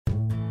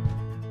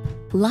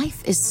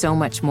Life is so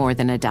much more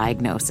than a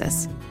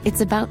diagnosis. It's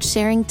about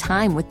sharing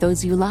time with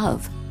those you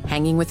love,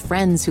 hanging with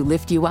friends who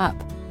lift you up,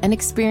 and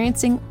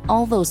experiencing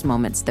all those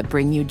moments that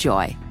bring you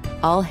joy.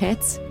 All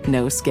hits,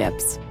 no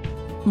skips.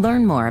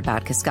 Learn more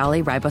about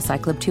Kisqali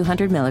Ribociclib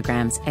 200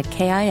 milligrams at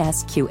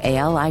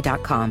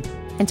KISQALI.com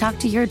and talk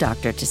to your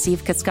doctor to see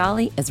if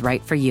Kisqali is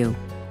right for you.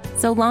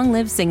 So long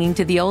live singing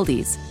to the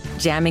oldies,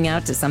 jamming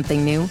out to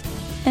something new,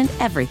 and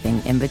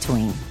everything in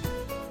between.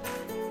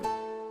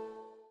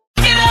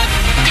 Get up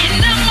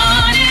in the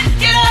morning.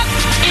 Get up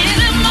in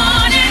the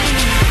morning.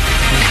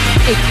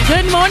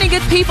 Good morning,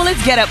 good people.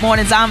 It's Get Up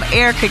Mornings. I'm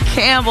Erica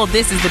Campbell.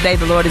 This is the day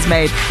the Lord has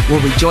made. We'll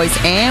rejoice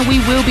and we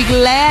will be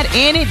glad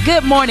in it.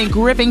 Good morning,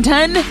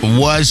 Griffington.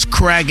 What's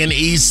cracking,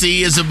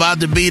 EC? It's about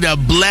to be the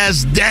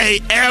blessed day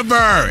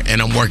ever.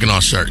 And I'm working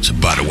on shirts,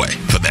 by the way,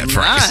 for that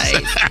phrase.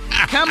 Right.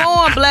 Come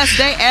on, blessed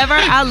day ever.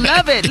 I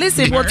love it.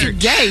 Listen, well,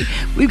 today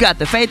we've got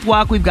the Faith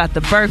Walk, we've got the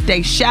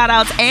birthday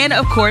shout-outs, and,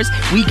 of course,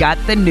 we got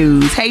the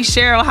news. Hey,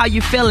 Cheryl, how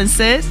you feeling,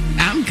 sis?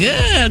 I'm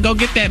good. Go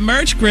get that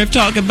merch Griff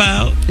talk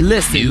about.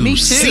 Listen, me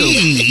too.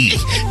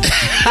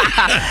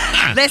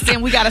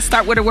 Listen, we got to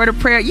start with a word of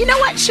prayer. You know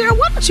what, Cheryl?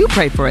 Why don't you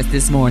pray for us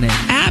this morning?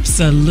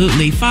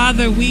 Absolutely.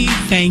 Father, we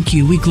thank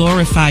you. We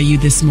glorify you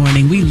this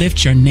morning. We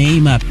lift your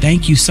name up.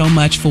 Thank you so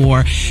much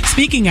for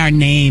speaking our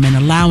name and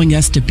allowing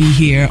us to be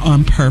here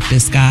on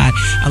purpose, God.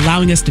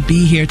 Allowing us to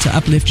be here to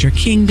uplift your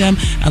kingdom.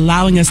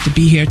 Allowing us to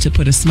be here to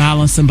put a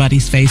smile on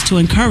somebody's face, to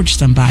encourage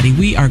somebody.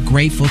 We are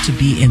grateful to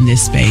be in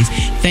this space.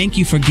 Thank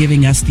you for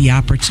giving us the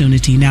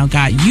opportunity. Now,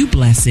 God, you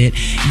bless it.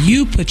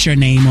 You put your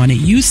name on it.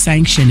 You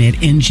sanction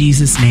it in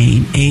Jesus'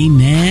 name.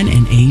 Amen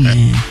and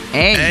amen.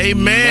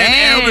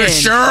 Amen, Elder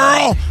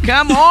Cheryl.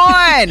 Come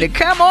on.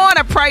 Come on,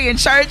 a praying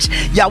church.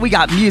 Y'all, we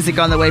got music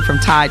on the way from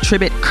Ty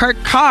Tribbett,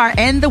 Kirk Carr,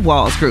 and the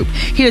Walls Group.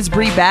 Here's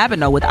Bree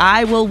Babineau with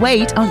I Will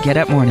Wait on Get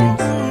Up Mornings.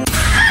 Wake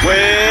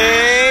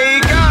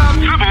up!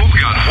 Sybil's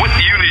got what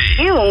you need.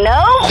 You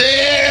know?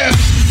 Yeah.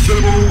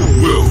 Sybil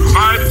will.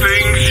 5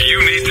 things you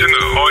need to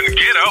know on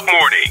Get Up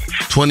Mornings.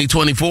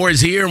 2024 is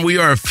here, and we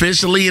are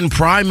officially in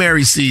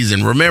primary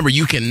season. Remember,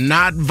 you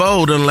cannot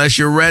vote unless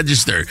you're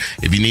registered.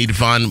 If you need to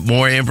find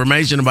more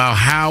information about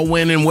how,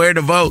 when, and where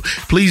to vote,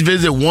 please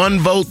visit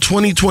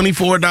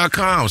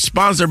onevote2024.com.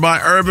 Sponsored by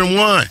Urban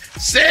One.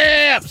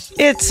 Sips!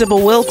 It's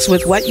Sybil Wilkes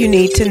with what you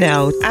need to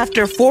know.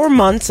 After 4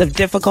 months of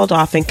difficult,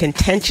 often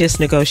contentious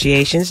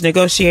negotiations,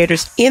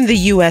 negotiators in the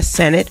U.S.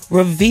 Senate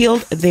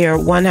revealed their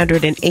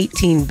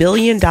 $118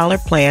 billion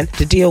plan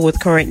to deal with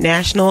current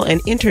national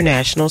and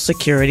international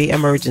security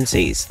emergencies.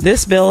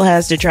 This bill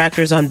has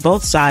detractors on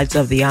both sides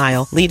of the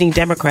aisle. Leading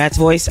Democrats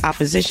voice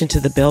opposition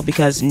to the bill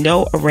because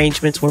no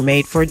arrangements were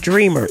made for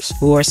dreamers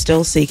who are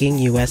still seeking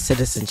U.S.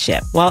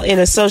 citizenship. While in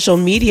a social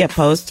media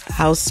post,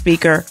 House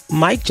Speaker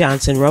Mike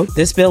Johnson wrote,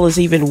 "This bill is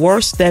even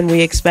worse than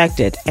we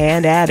expected,"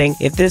 and adding,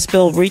 "If this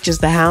bill reaches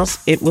the House,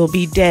 it will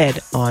be dead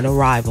on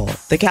arrival."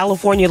 The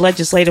California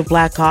Legislative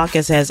Black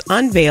Caucus has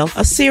unveiled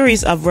a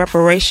series of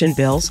reparation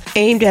bills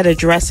aimed at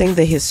addressing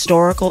the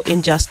historical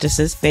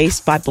injustices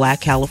faced by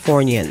Black Californians.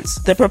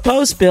 The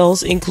proposed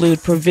bills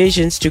include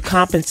provisions to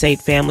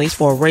compensate families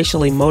for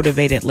racially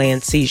motivated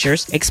land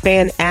seizures,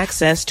 expand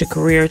access to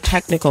career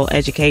technical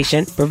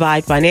education,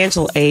 provide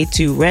financial aid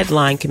to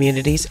redline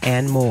communities,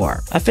 and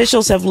more.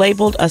 Officials have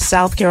labeled a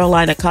South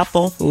Carolina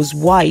couple who's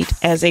white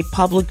as a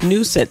public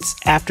nuisance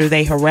after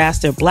they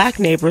harassed their Black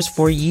neighbors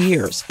for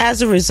years.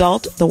 As a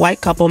result, the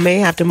white couple may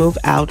have to move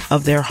out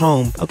of their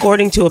home.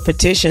 According to a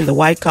petition, the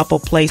white couple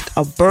placed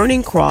a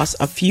burning cross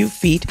a few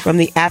feet from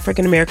the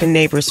African-American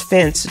neighbor's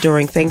fence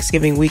during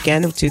Thanksgiving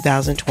weekend of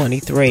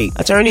 2023.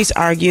 Attorneys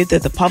argued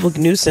that the public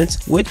nuisance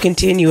would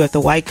continue if the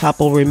white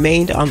couple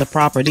remained on the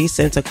property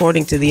since,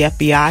 according to the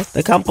FBI,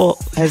 the couple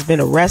has been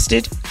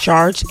arrested,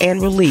 charged,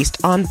 and released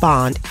on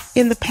bond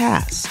in the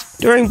past.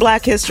 During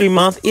Black History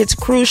Month, it's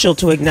crucial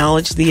to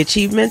acknowledge the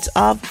achievements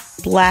of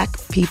Black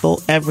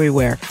people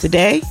everywhere.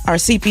 Today, our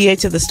CPA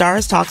to the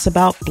Stars talks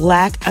about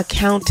Black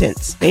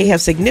accountants. They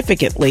have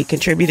significantly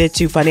contributed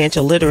to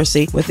financial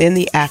literacy within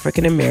the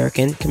African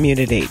American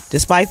community.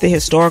 Despite the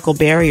historical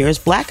barriers,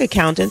 Black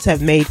accountants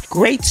have made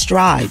great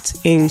strides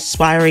in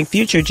inspiring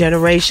future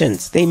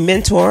generations. They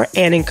mentor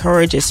and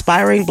encourage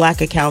aspiring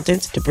Black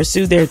accountants to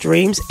pursue their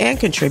dreams and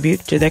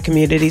contribute to their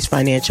community's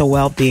financial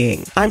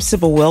well-being. I'm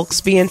Sybil Wilkes.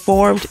 Be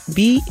informed,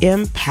 be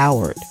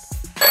empowered.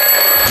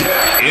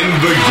 Get in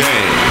the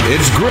game.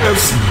 It's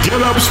Griff's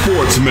Get Up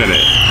Sports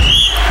Minute.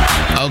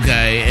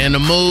 Okay, and a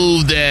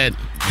move that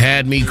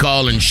had me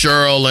calling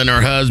Cheryl and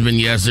her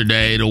husband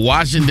yesterday. The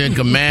Washington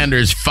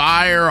Commanders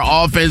fire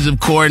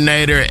offensive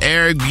coordinator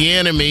Eric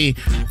Bieniemy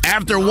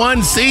after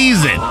 1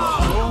 season.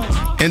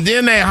 And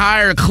then they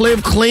hire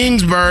Cliff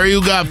Kingsbury,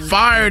 who got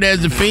fired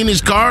as the Phoenix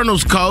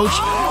Cardinals coach.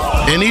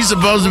 And he's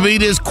supposed to be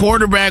this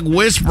quarterback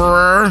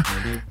whisperer.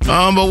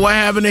 But what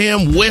happened to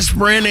him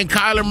whispering in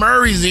Kyler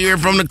Murray's ear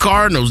from the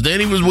Cardinals? Then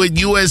he was with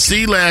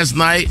USC last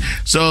night.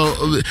 So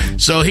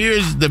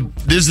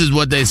this is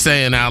what they're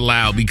saying out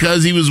loud.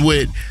 Because he was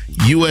with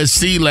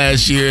USC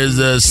last year as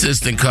an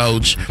assistant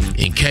coach,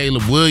 and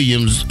Caleb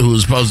Williams, who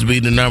was supposed to be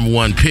the number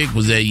 1 pick,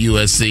 was at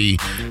USC.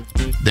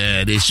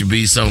 That it should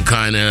be some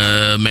kind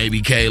of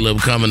maybe Caleb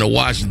coming to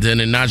Washington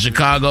and not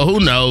Chicago. Who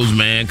knows,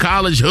 man?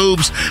 College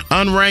hoops,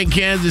 unranked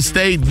Kansas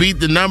State beat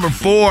the number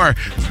 4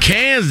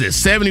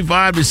 Kansas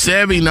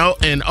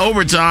 75-70 in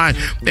overtime.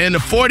 And the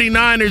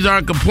 49ers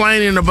are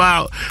complaining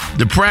about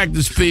the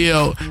practice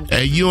field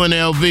at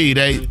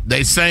UNLV.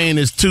 They saying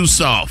it's too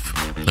soft.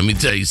 Let me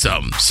tell you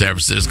something, San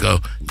Francisco,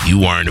 you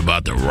worried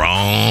about the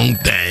wrong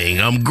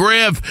thing. I'm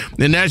Griff,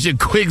 and that's your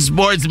Quick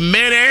Sports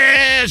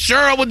Minute.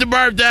 Cheryl with the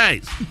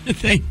birthdays.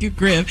 Thank you,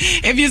 Griff.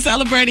 If you're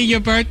celebrating your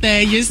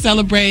birthday, you're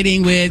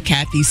celebrating with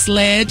Kathy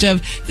Sledge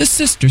of the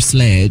Sister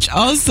Sledge.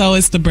 Also,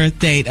 it's the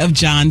birthday of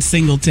John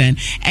Singleton.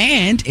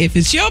 And if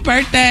it's your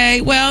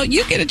birthday, well,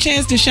 you get a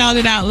chance to shout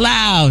it out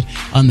loud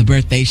on the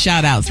birthday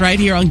shout-outs right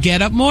here on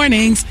Get Up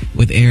Mornings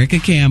with Erica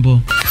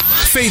Campbell.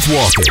 Faith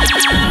Walking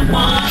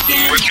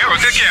with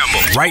Erica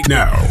Campbell. Right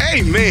now.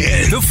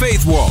 Amen. The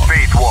Faith Walk.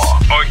 Faith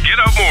Walk on Get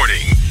Up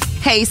Morning.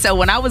 Hey, so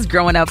when I was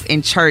growing up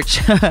in church,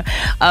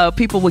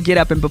 people would get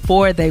up and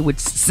before they would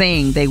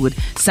sing, they would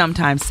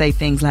sometimes say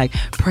things like,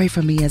 pray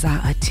for me as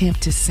I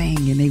attempt to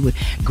sing. And they would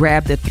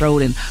grab their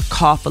throat and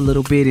cough a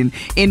little bit. And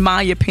in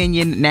my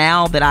opinion,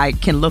 now that I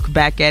can look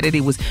back at it,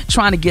 it was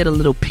trying to get a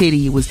little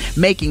pity. It was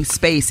making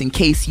space in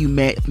case you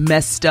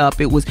messed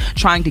up. It was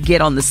trying to get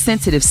on the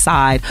sensitive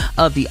side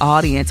of the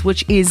audience,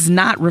 which is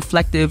not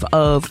reflective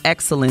of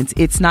excellence.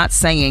 It's not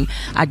saying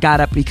I got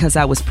up because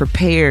I was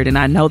prepared and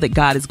I know that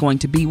God is going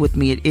to be with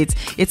me.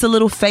 It's a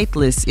little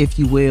faithless, if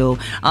you will.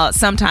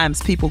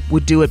 Sometimes people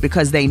would do it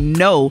because they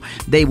know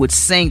they would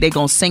sing. They're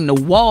going to sing the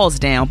walls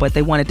down, but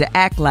they wanted to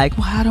act like,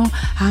 well,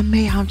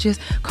 I'm just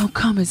going to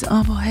come as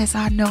humble as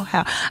I know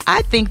how.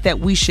 I think that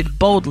we should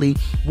boldly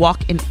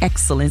walk in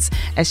excellence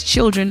as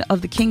children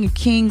of the King of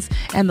Kings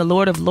and the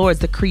Lord of Lords,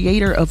 the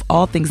creator of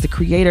all things, the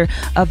creator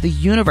of the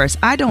universe.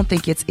 I don't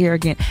think it's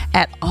arrogant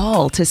at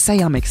all to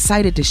say I'm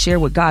excited to share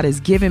what God has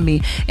given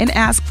me and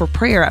ask for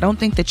prayer. I don't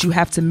think that you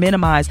have to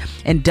minimize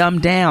and dumb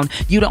down.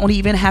 You don't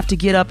even have to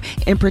get up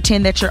and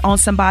pretend that you're on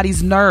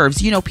somebody's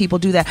nerves. You know, people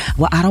do that.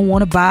 Well, I don't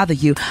want to bother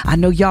you. I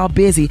know y'all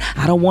busy.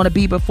 I don't want to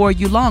be before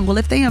you long. Well,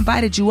 if they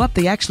invited you up,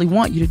 they actually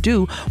want you to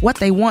do what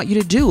they want you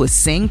to do is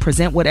sing,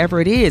 present whatever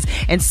it is.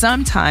 And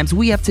sometimes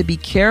we have to be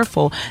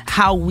careful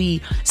how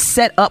we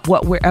set up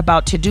what we're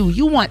about to do.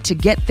 You want to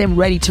get them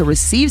ready to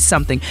receive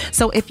something.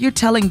 So if you're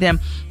telling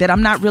them that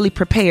I'm not really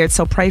prepared,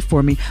 so pray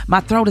for me. My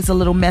throat is a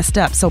little messed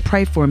up, so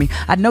pray for me.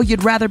 I know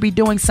you'd rather be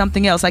doing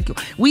something else. Like,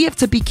 we have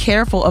to be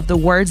careful of the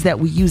words that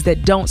we use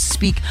that don't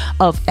speak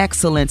of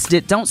excellence,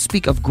 that don't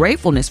speak of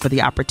gratefulness for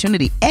the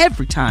opportunity.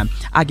 Every time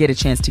I get a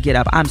chance to get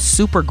up, I'm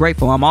super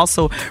grateful. I'm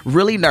also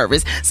really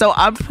nervous. So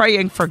I'm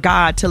praying for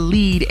God to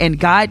lead and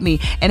guide me.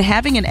 And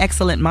having an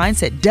excellent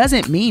mindset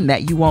doesn't mean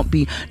that you won't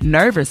be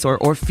nervous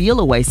or feel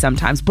away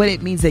sometimes, but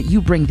it means that you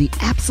bring the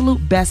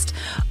absolute best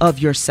of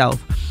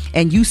yourself.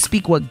 And you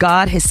speak what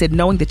God has said,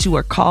 knowing that you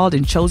are called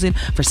and chosen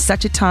for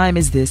such a time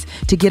as this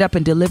to get up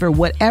and deliver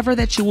whatever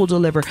that you will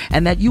deliver,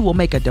 and that you will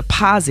make a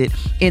deposit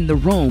in the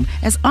room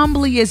as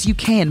humbly as you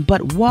can,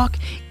 but walk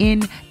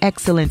in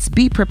excellence.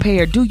 Be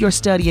prepared. Do your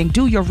studying.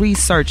 Do your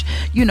research.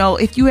 You know,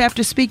 if you have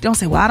to speak, don't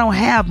say, well, I don't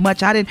have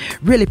much. I didn't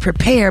really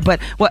prepare,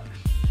 but what?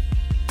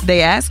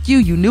 They asked you,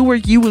 you knew where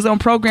you was on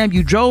program,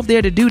 you drove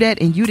there to do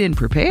that, and you didn't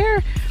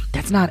prepare?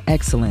 That's not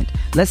excellent.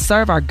 Let's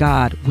serve our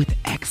God with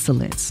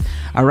excellence.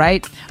 All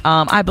right.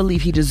 I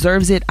believe he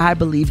deserves it. I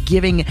believe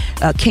giving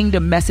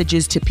kingdom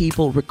messages to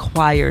people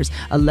requires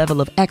a level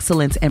of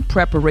excellence and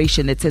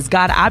preparation that says,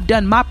 God, I've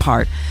done my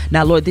part.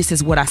 Now, Lord, this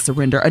is what I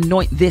surrender.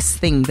 Anoint this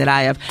thing that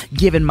I have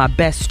given my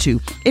best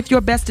to. If your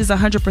best is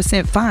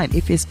 100%, fine.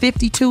 If it's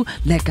 52,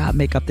 let God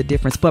make up the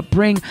difference. But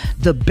bring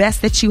the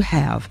best that you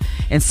have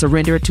and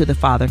surrender it to the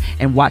Father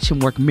and watch him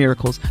work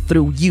miracles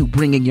through you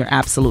bringing your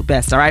absolute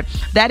best. All right.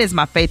 That is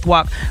my faith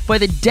walk for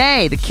the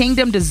day. The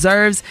kingdom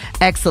deserves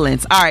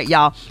excellence. All right,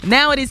 y'all.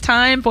 Now it is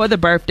time for the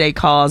birthday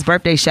calls.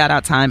 Birthday shout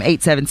out time.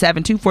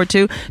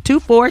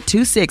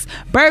 877-242-2426.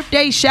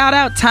 Birthday shout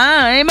out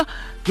time.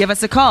 Give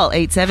us a call.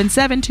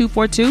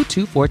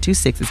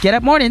 877-242-2426. It's Get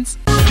Up Mornings.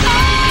 Get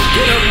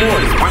Up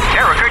Mornings with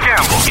Erica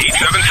Campbell.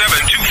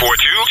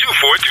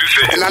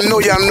 877-242-2426. And I know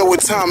y'all know what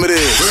time it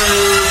is.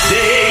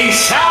 Birthday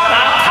shout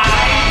out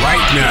time.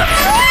 Right now.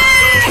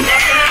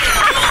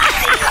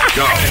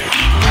 Go.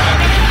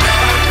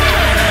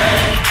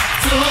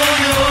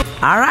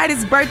 All right,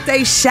 it's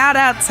birthday shout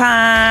out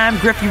time.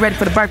 Griff, you ready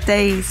for the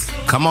birthdays?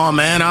 Come on,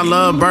 man. I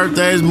love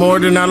birthdays more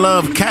than I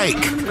love cake.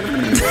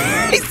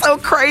 He's so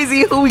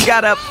crazy. Who we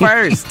got up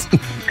first?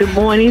 Good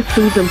morning,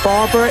 Susan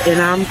Barber,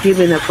 and I'm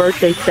giving a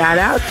birthday shout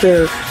out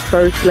to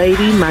First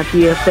Lady, my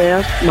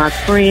BFF, my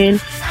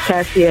friend,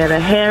 Cassietta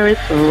Harris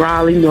from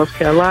Raleigh, North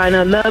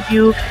Carolina. Love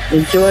you.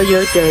 Enjoy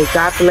your day.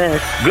 God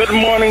bless. Good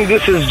morning.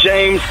 This is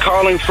James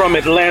calling from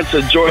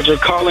Atlanta, Georgia,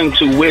 calling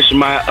to wish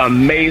my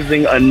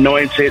amazing,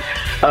 anointed,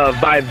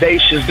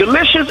 vivacious,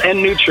 delicious,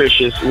 and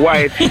nutritious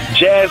wife,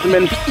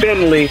 Jasmine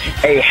Finley,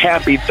 a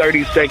happy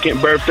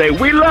 32nd birthday.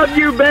 We love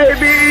you,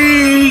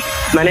 baby.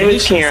 My name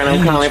is Karen.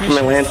 I'm calling from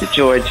Atlanta,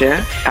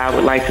 Georgia. I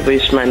would like to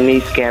wish my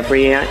niece,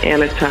 Gabrielle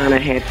Anatona,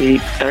 happy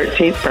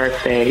 13th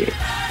birthday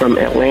from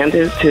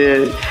Atlanta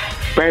to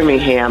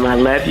Birmingham. I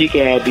love you,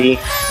 Gabby.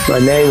 My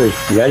name is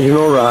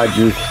Reginald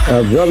Rogers,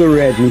 Brother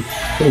Reggie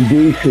in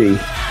D.C.,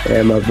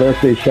 and my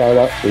birthday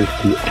shout-out is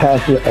to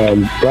Pastor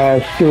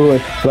Brian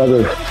Stewart,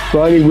 Brother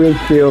Ronnie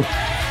Winsfield,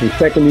 from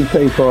Second New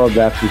St. Paul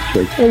Baptist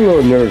Church. I'm a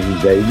little nervous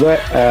today, but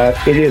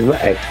it is my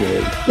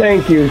excellence.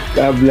 Thank you.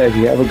 God bless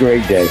you. Have a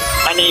great day.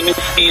 My name is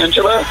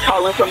Angela,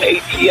 calling from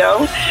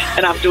ATL,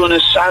 and I'm doing a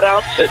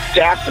shout-out to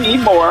Daphne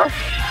Moore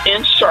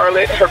in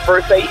Charlotte. Her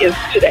birthday is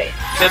today.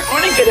 Good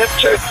morning, Get Up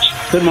Church.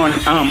 Good morning.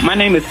 My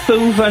name is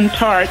Susan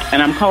Tart,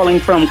 and I'm calling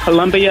from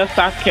Columbia,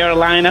 South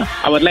Carolina.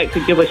 I would like to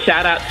give a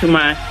shout-out to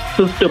my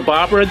sister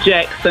Barbara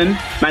Jackson,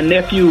 my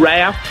nephew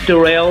Ralph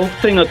Durrell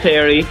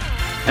Singletary,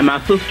 and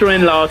my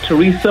sister-in-law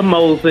Teresa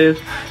Moses.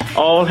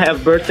 All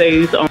have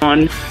birthdays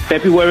on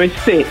February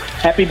 6th.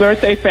 Happy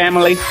birthday,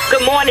 family.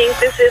 Good morning.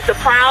 This is the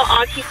proud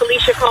Auntie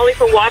Felicia calling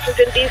from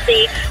Washington,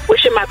 D.C.,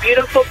 wishing my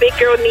beautiful big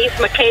girl niece,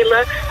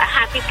 Michaela, a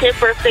happy 10th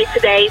birthday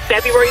today,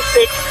 February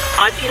 6th.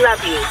 Auntie,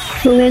 love you.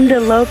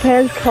 Linda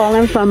Lopez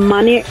calling from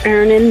Money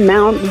Earning,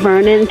 Mount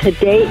Vernon.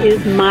 Today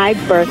is my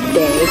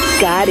birthday.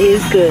 God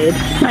is good.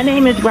 My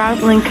name is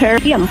Rosalind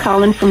Kirby. I'm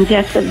calling from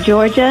Jessup,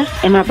 Georgia,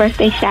 and my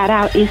birthday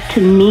shout-out is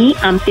to me.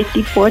 I'm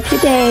 54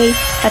 today.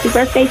 Happy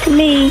birthday to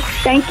me.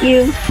 Thank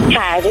you.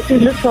 Hi, this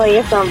is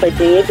Latoya from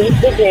Virginia Beach,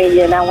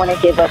 Virginia, and I want to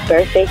give a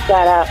birthday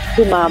shout-out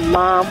to my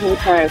mom who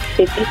turned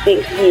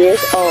 56 years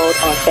old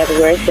on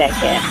February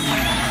 2nd.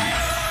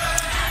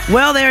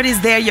 Well, there it is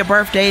there, your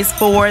birthdays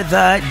for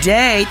the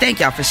day.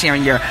 Thank y'all for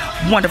sharing your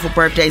wonderful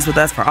birthdays with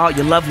us, for all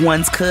your loved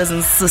ones,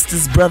 cousins,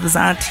 sisters, brothers,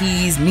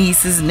 aunties,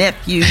 nieces,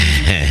 nephews,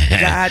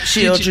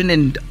 godchildren,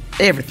 and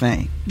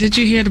everything. Did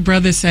you hear the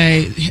brother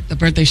say the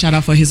birthday shout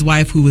out for his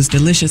wife who was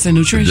delicious and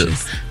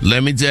nutritious?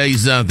 Let me tell you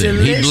something.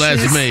 Delicious. He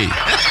blessed me.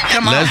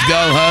 Come on. Let's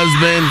go,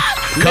 husband.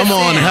 Come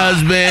on,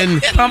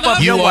 husband. Pump up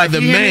You your are wife.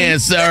 the You hear man, me?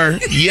 sir.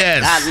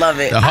 Yes. I love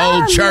it. The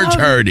whole church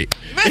heard it.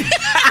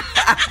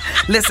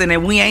 Listen,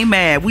 and we ain't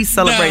mad. We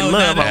celebrate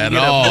love on at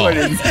Get Up all.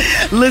 Mornings.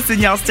 Listen,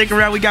 y'all, stick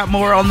around. We got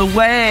more on the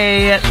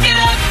way. Get up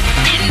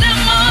in the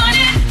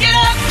morning. Get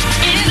up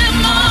in the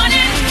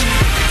morning.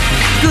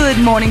 Good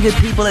morning, good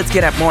people. It's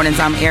Get Up Mornings.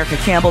 I'm Erica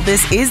Campbell.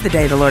 This is the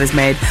day the Lord has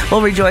made.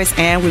 We'll rejoice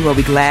and we will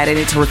be glad in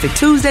it. Terrific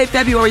Tuesday,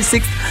 February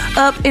 6th.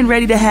 Up and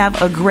ready to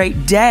have a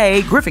great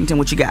day. Griffington,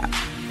 what you got?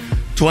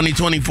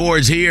 2024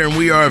 is here, and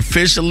we are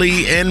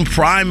officially in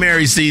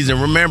primary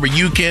season. Remember,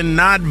 you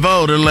cannot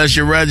vote unless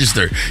you're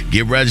registered.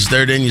 Get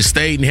registered in your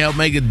state and help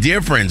make a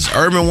difference.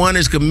 Urban One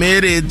is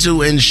committed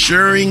to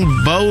ensuring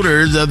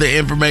voters of the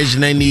information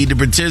they need to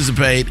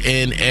participate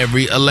in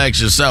every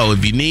election. So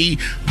if you need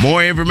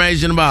more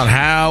information about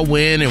how,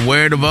 when, and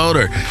where to vote,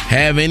 or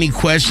have any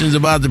questions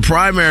about the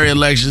primary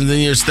elections in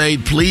your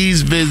state,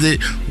 please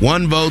visit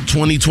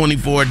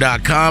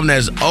onevote2024.com.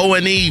 That's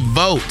ONE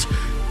Vote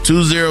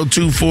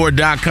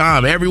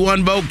 2024.com. Every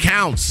one vote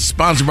counts.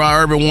 Sponsored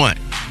by Urban One.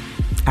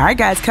 All right,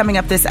 guys, coming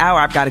up this hour,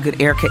 I've got a good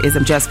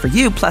Erica-ism just for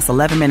you, plus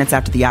 11 minutes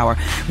after the hour.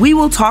 We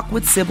will talk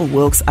with Sybil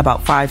Wilkes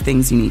about 5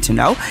 things you need to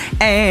know,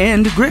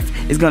 and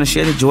Griff is going to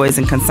share the joys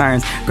and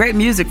concerns. Great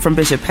music from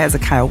Bishop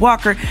Hezekiah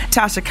Walker,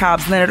 Tasha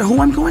Cobbs-Leonard, who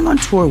I'm going on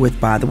tour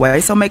with, by the way,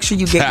 so make sure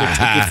you get your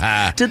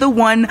tickets to the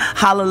One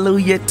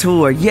Hallelujah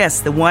Tour. Yes,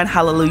 the One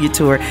Hallelujah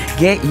Tour.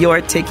 Get your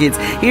tickets.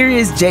 Here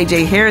is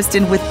J.J.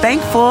 Harrison with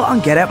Thankful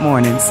on Get Up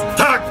Mornings.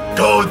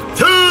 Taco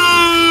Tuesday!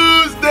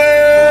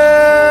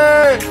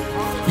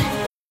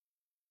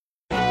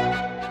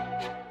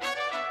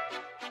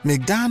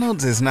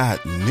 McDonald's is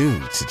not new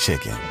to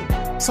chicken,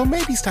 so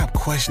maybe stop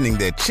questioning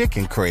their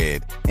chicken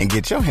cred and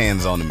get your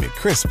hands on the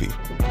McCrispy.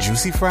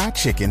 Juicy fried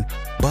chicken,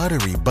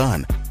 buttery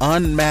bun,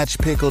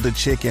 unmatched pickle to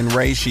chicken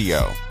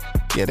ratio.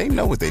 Yeah, they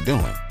know what they're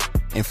doing.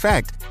 In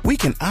fact, we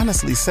can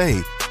honestly say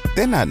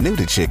they're not new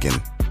to chicken,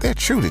 they're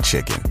true to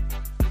chicken.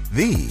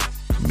 The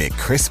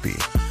McCrispy.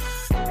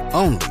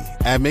 Only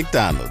at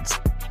McDonald's.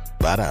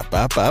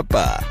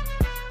 Ba-da-ba-ba-ba.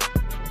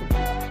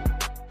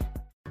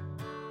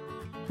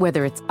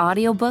 Whether it's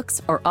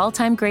audiobooks or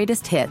all-time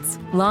greatest hits,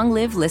 long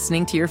live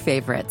listening to your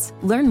favorites.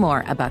 Learn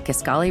more about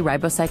Kisqali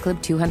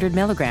Ribociclib 200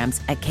 milligrams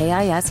at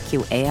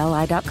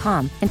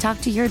KISQALI.com and talk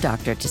to your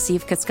doctor to see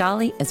if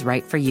Kisqali is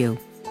right for you.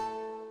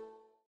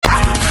 Wake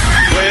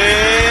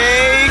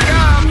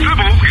up!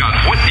 Sybil's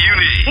got what you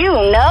need. You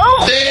know?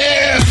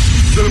 Yeah!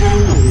 Sybil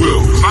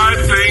Wilkes.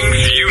 5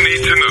 things you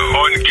need to know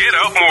on Get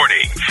Up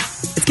Mornings.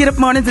 Let's Get Up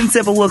Mornings, and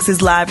Sybil Wilkes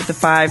is live with the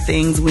 5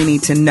 things we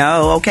need to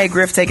know. Okay,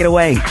 Griff, take it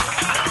away.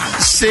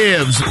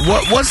 Sibs,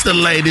 what's the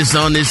latest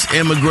on this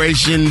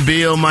immigration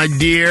bill, my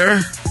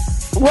dear?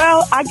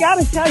 Well, I got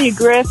to tell you,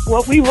 Griff,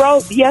 what we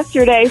wrote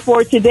yesterday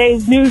for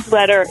today's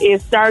newsletter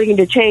is starting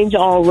to change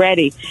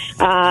already.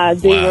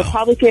 The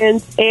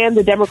Republicans and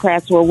the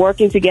Democrats were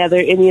working together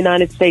in the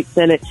United States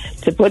Senate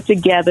to put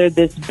together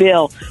this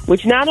bill,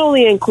 which not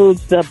only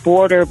includes the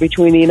border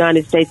between the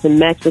United States and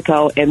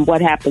Mexico and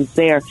what happens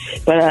there,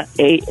 but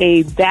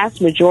a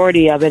vast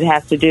majority of it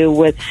has to do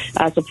with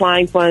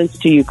supplying funds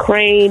to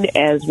Ukraine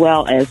as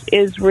well as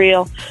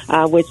Israel,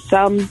 which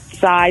some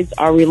sides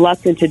are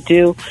reluctant to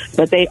do,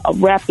 but they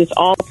wrap this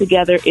all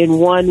together in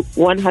one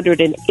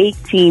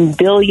 $118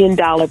 billion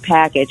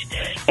package,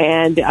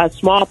 and a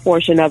small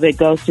portion of it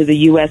goes to the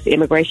U.S.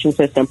 immigration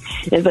system.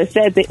 As I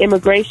said, the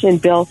immigration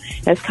bill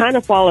has kind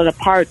of fallen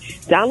apart.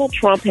 Donald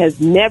Trump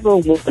has never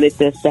wanted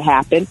this to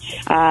happen.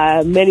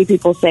 Many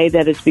people say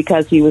that it's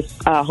because he was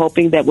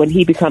hoping that when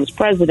he becomes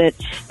president,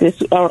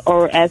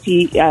 or as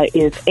he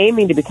is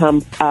aiming to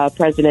become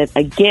president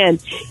again,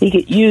 he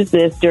could use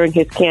this during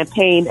his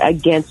campaign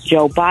against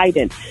Joe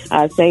Biden,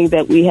 saying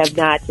that we have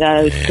not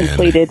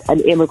completed an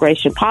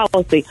immigration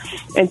policy.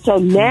 And so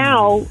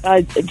now,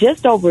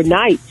 just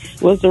overnight,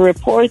 was the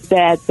report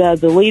that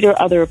the leader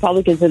of the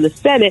Republicans in the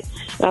Senate,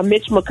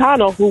 Mitch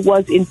McConnell, who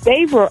was in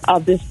favor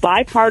of this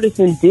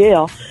bipartisan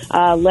deal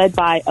led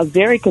by a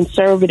very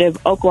conservative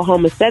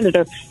Oklahoma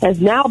senator,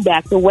 has now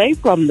backed away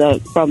from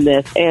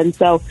this. And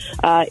so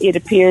it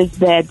appears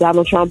that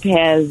Donald Trump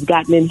has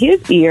gotten in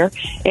his ear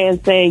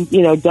and saying,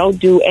 don't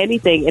do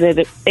anything.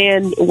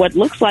 And what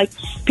looks like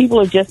people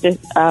are just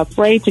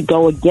afraid to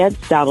go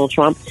against Donald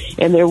Trump,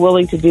 and they're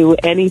willing to do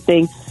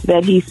anything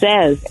that he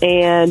says.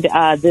 And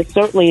this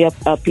certainly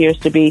appears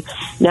to be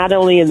not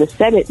only in the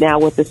Senate now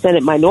with the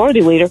Senate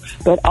Minority Leader,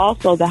 but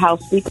also the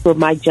House Speaker,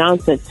 Mike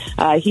Johnson.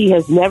 He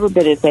has never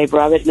been in favor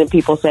of it, and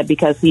people said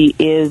because he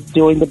is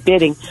doing the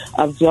bidding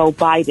of doing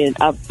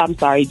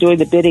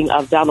the bidding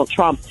of Donald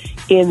Trump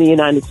in the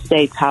United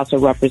States House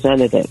of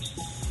Representatives.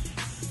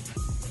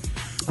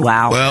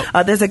 Wow.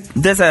 Well,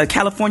 there's a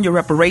California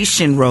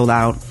reparation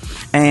rollout,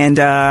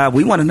 and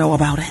we want to know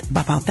about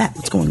that.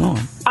 What's going on?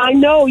 I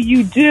know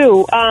you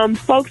do.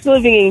 Folks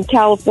living in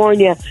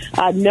California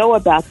know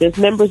about this.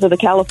 Members of the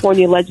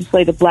California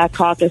Legislative Black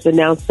Caucus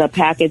announced a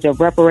package of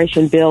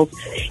reparation bills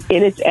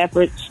in its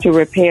efforts to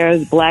repair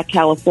Black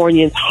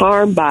Californians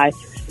harmed by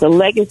the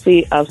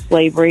legacy of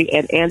slavery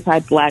and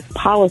anti-Black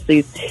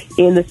policies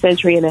in the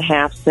century and a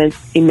half since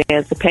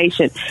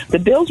emancipation. The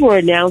bills were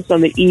announced on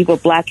the eve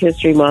of Black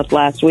History Month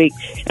last week,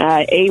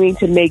 aiming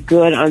to make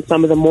good on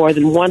some of the more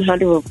than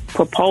 100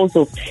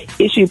 proposals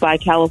issued by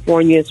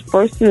California's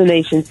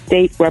first-in-the-nation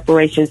state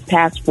reparations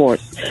task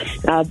force.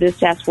 This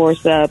task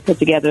force put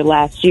together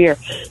last year.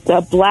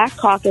 The Black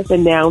Caucus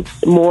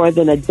announced more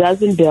than a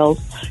dozen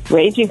bills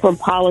ranging from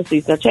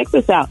policies, now check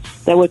this out,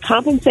 that would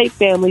compensate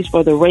families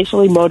for the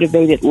racially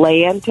motivated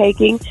land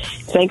taking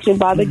sanctioned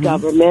by the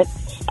government,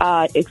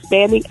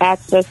 expanding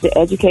access to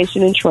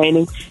education and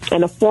training,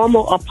 and a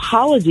formal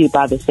apology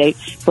by the state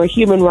for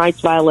human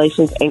rights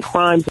violations and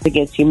crimes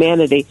against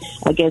humanity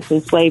against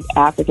enslaved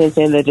Africans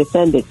and their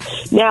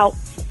descendants. Now,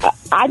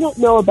 I don't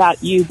know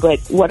about you, but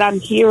what I'm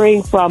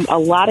hearing from a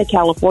lot of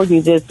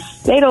Californians is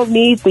they don't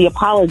need the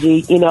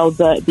apology.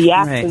 The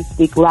actions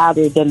speak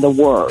louder than the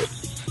words.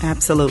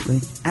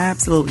 Absolutely.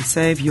 Absolutely.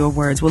 Save your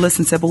words. Well,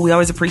 listen, Sybil, we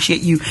always appreciate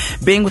you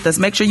being with us.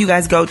 Make sure you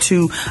guys go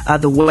to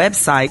the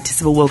website,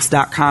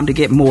 SybilWilkes.com, to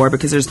get more,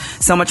 because there's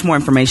so much more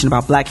information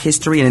about Black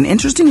history and an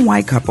interesting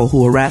white couple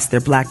who harassed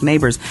their Black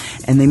neighbors,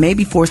 and they may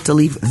be forced to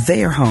leave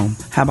their home.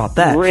 How about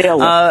that?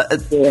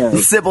 Really?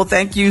 Sybil,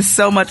 thank you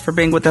so much for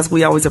being with us.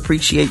 We always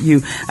appreciate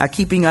you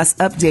keeping us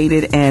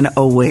updated and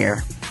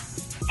aware.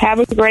 Have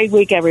a great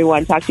week,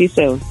 everyone. Talk to you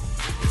soon.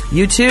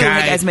 You too.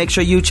 Hey, guys, make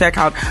sure you check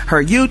out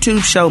her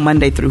YouTube show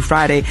Monday through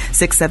Friday,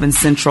 6, 7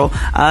 Central.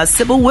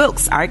 Sybil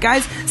Wilkes. All right,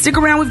 guys, stick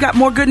around. We've got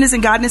more goodness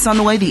and godness on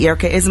the way. The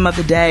Ericaism of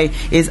the day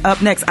is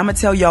up next. I'm going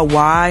to tell y'all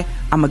why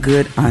I'm a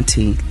good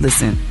auntie.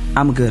 Listen,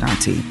 I'm a good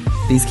auntie.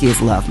 These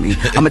kids love me.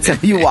 I'm going to tell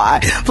you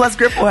why. Plus,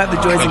 Griff will have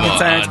the joys and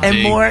concerns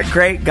and more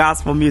great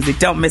gospel music.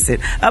 Don't miss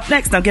it. Up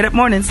next on Get Up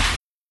Mornings.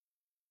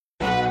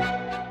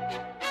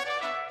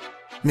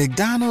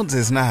 McDonald's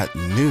is not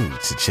new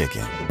to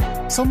chicken.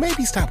 So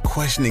maybe stop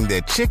questioning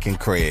their chicken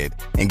cred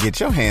and get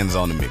your hands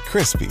on the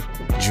McCrispy.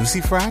 Juicy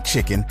fried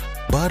chicken,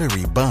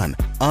 buttery bun,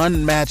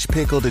 unmatched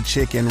pickle to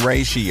chicken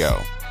ratio.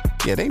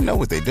 Yeah, they know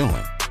what they're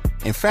doing.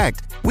 In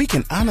fact, we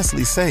can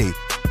honestly say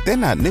they're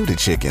not new to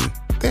chicken.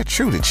 They're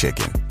true to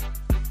chicken.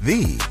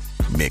 The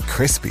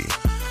McCrispy.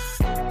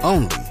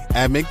 Only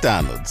at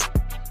McDonald's.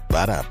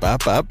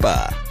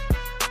 Ba-da-ba-ba-ba.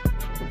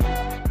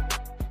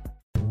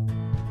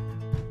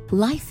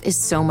 Life is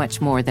so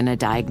much more than a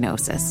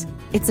diagnosis.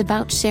 It's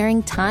about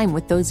sharing time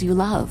with those you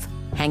love,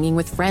 hanging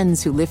with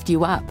friends who lift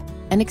you up,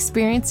 and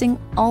experiencing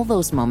all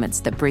those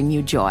moments that bring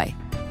you joy.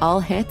 All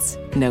hits,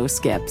 no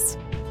skips.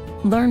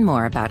 Learn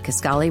more about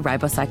Kisqali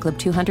Ribociclib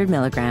 200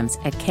 milligrams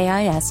at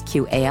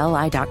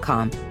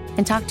KISQALI.com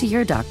and talk to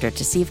your doctor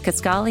to see if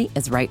Kisqali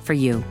is right for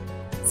you.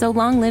 So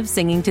long live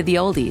singing to the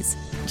oldies,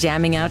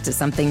 jamming out to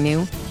something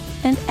new,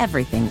 and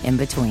everything in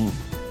between.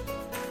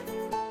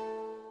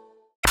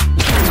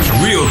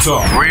 Real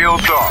talk. Real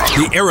talk.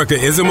 The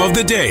Erica-ism of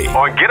the day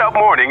on Get Up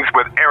Mornings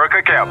with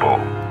Erica Campbell.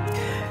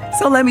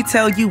 So let me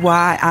tell you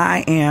why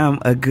I am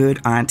a good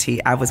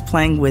auntie. I was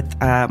playing with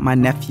my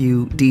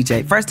nephew,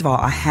 DJ. First of all,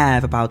 I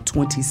have about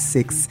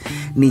 26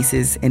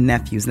 nieces and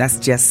nephews. That's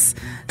just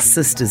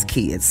sisters'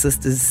 kids,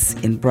 sisters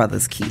and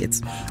brothers'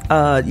 kids.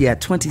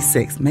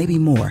 26, maybe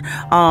more.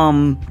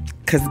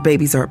 Because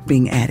babies are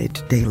being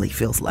added daily,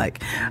 feels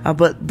like.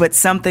 But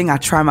something I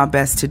try my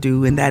best to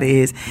do, and that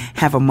is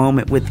have a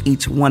moment with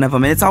each one of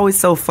them. And it's always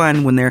so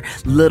fun when they're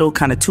little,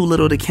 kind of too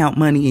little to count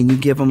money, and you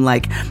give them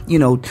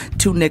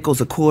 2 nickels,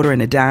 a quarter,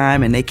 and a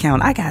dime, and they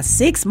count, I got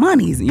 6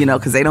 monies,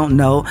 because they don't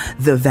know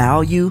the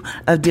value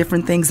of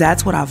different things.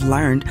 That's what I've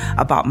learned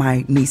about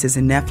my nieces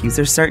and nephews.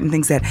 There's certain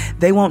things that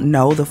they won't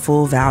know the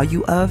full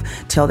value of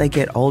till they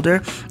get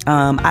older.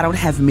 I don't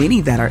have many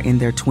that are in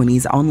their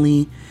 20s,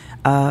 only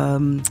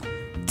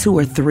 2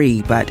 or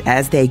 3, but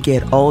as they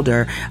get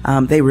older,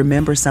 they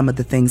remember some of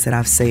the things that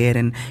I've said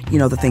and,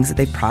 the things that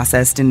they've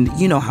processed. And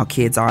you know how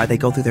kids are. They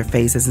go through their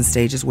phases and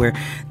stages where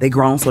they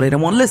grown so they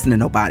don't want to listen to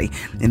nobody.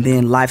 And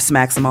then life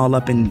smacks them all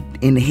up in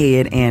the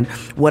head. And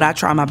what I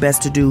try my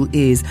best to do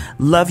is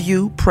love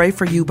you, pray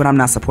for you, but I'm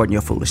not supporting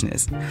your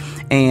foolishness.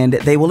 And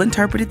they will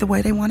interpret it the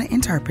way they want to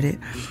interpret it.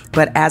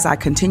 But as I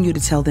continue to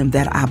tell them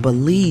that I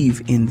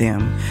believe in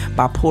them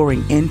by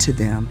pouring into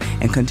them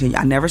and continue,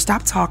 I never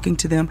stop talking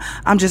to them.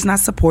 I'm just not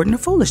supporting the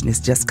foolishness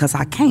just because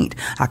I can't.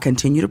 I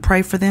continue to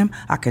pray for them.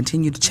 I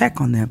continue to check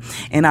on them.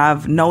 And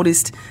I've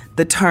noticed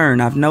the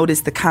turn. I've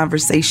noticed the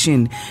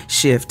conversation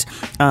shift.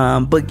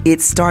 But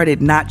it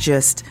started not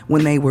just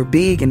when they were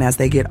big and as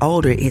they get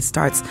older. It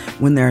starts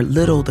when they're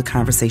little, the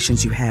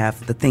conversations you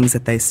have, the things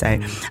that they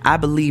say. I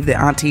believe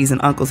that aunties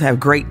and uncles have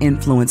great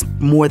influence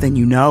more than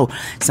you know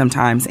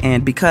sometimes.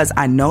 And because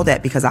I know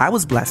that, because I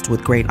was blessed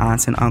with great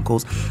aunts and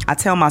uncles, I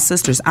tell my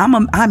sisters,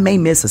 I may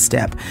miss a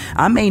step.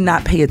 I may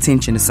not pay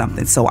attention to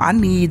something. So I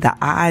need the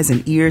eyes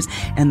and ears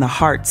and the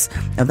hearts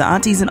of the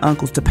aunties and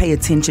uncles to pay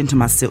attention to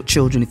my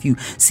children. If you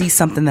see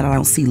something that I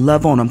don't see,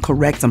 love on them,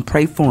 correct them,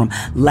 pray for them,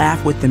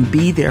 laugh with them,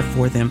 be there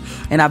for them.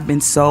 And I've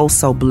been so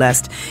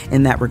blessed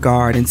in that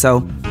regard. And so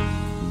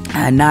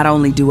not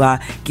only do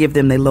I give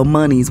them their little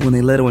monies when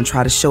they're little and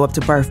try to show up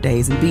to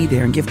birthdays and be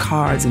there and give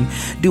cards and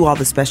do all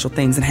the special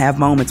things and have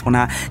moments when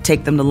I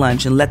take them to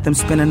lunch and let them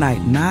spend a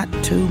night. Not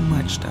too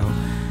much, though.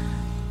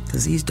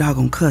 Because these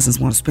doggone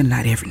cousins want to spend the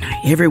night,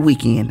 every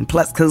weekend. And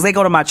plus, because they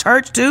go to my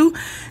church too,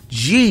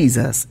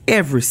 Jesus,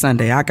 every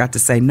Sunday I got to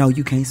say, no,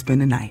 you can't spend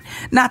the night.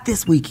 Not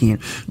this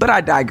weekend. But I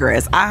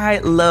digress. I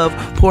love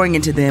pouring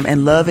into them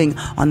and loving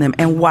on them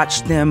and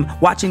watching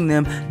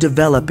them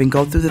develop and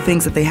go through the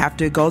things that they have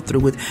to go through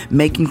with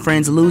making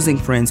friends, losing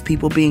friends,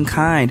 people being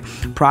kind,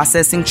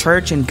 processing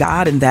church and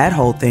God and that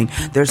whole thing.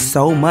 There's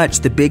so much,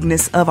 the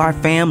bigness of our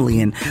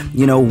family and,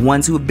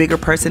 ones who have bigger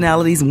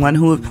personalities and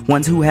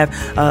ones who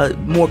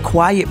have more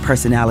quiet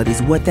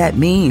personalities, what that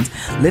means.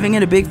 Living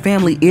in a big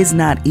family is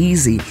not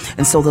easy.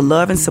 And so the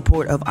love and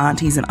support of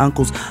aunties and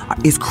uncles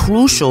is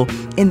crucial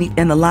in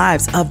the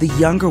lives of the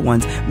younger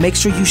ones. Make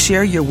sure you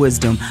share your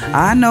wisdom.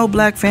 I know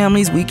Black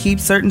families, we keep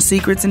certain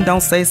secrets and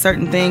don't say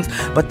certain things,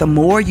 but the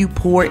more you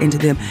pour into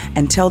them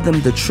and tell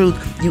them the truth,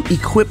 you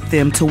equip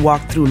them to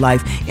walk through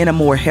life in a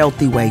more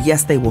healthy way.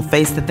 Yes, they will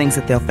face the things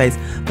that they'll face,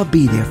 but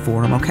be there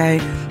for them, okay?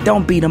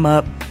 Don't beat them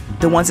up.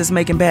 The ones that's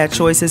making bad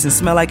choices and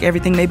smell like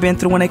everything they've been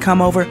through when they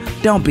come over,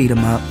 don't beat them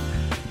up.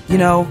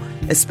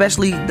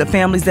 Especially the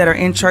families that are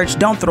in church,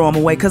 don't throw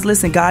them away. Because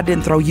listen, God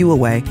didn't throw you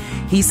away.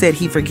 He said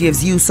he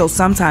forgives you. So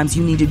sometimes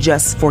you need to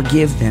just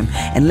forgive them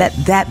and let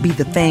that be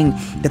the thing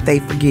that they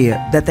forgive,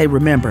 that they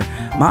remember.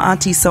 My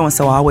auntie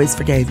so-and-so always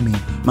forgave me.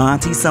 My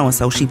auntie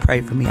so-and-so, she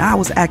prayed for me. I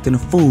was acting a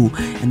fool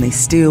and they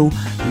still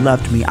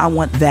loved me. I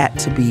want that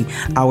to be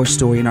our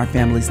story in our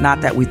families,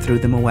 not that we threw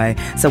them away.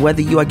 So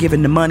whether you are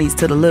giving the monies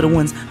to the little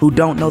ones who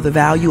don't know the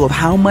value of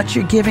how much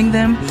you're giving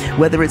them,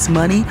 whether it's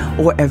money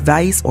or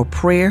advice or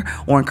prayer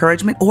or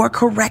encouragement or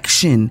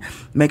correction,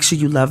 make sure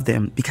you love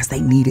them because they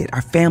need it.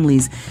 Our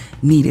families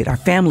need it. Our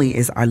family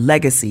is our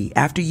legacy.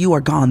 After you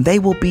are gone, they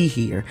will be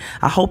here.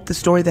 I hope the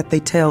story that they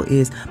tell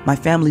is my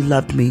family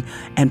loved me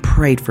and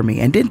prayed for me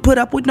and didn't put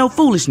up with no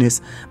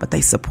foolishness, but they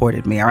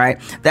supported me. All right.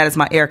 That is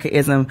my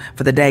Erica-ism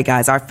for the day,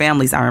 guys. Our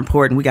families are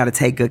important. We got to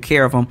take good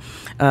care of them.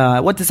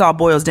 What this all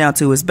boils down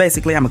to is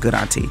basically I'm a good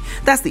auntie.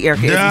 That's the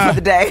Erica-ism for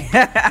the day.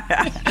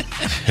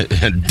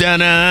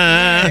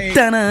 Dun-na.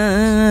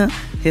 Dun-na.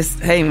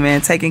 Hey,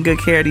 man, taking good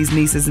care of these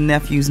nieces and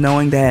nephews,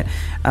 knowing that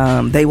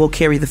they will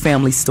carry the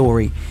family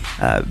story.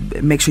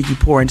 Make sure you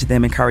pour into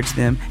them, encourage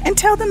them, and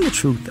tell them the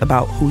truth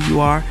about who you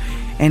are.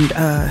 And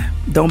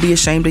don't be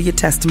ashamed of your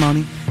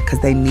testimony because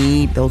they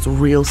need those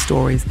real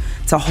stories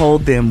to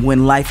hold them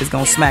when life is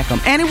going to smack them.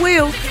 And it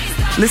will.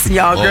 Listen,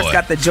 y'all, Griff's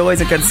got the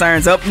joys and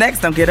concerns. Up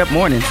next on Get Up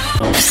Morning.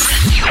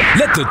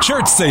 Let the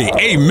church say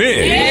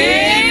amen.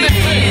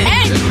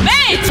 Amen.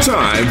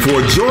 Time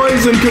for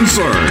Joys and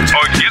Concerns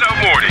on Get Up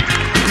Morning.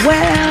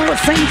 Well,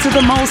 saints of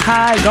the Most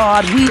High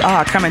God, we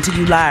are coming to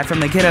you live from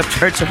the Get Up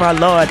Church of our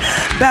Lord,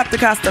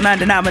 Baptist,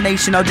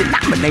 non-denominational, AME,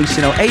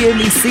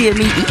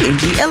 CME,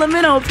 ENG,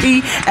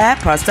 LMNOP,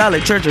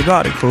 Apostolic Church of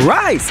God in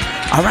Christ.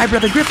 All right,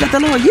 Brother Griff, let the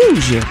Lord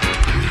use you.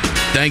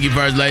 Thank you,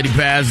 First Lady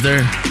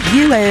Pastor.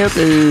 You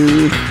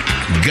welcome.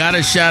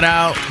 Gotta shout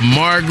out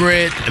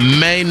Margaret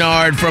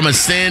Maynard from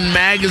Ascend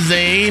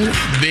Magazine.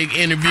 Big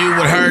interview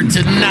with her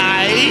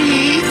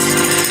tonight.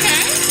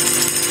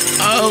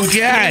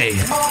 Okay.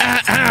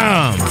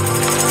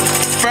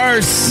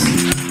 First,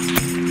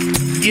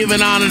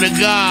 giving honor to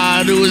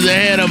God who is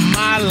ahead of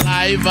my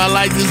life. I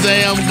like to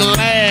say I'm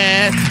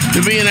glad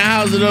to be in the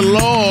house of the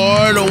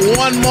Lord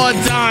one more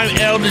time,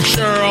 Elder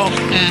Cheryl,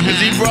 because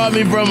he brought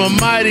me from a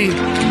mighty,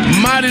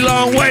 mighty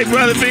long way,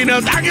 Brother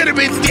Venus. I could have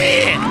been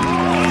dead,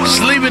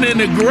 sleeping in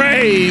the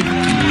grave,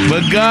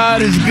 but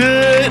God is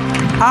good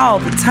all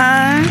the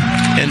time,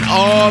 and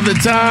all the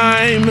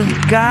time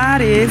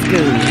God is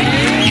good.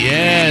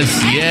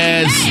 Yes.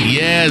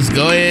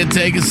 Go ahead and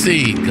take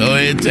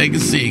a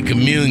seat.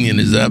 Communion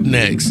is up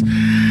next.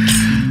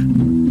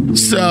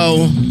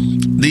 So,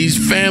 these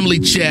family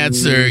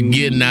chats are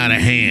getting out of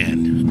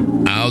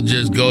hand. I'll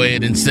just go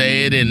ahead and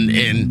say it,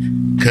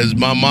 and because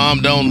my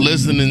mom don't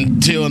listen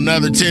until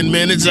another 10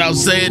 minutes, I'll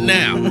say it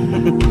now.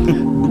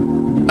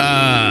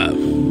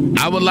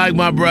 I would like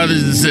my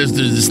brothers and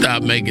sisters to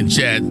stop making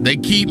chats. They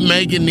keep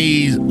making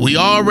these. We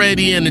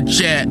already in the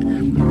chat.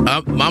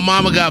 My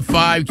mama got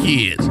 5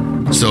 kids.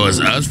 So it's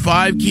us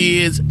 5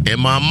 kids and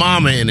my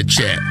mama in the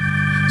chat.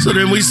 So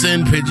then we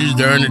send pictures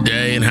during the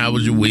day and how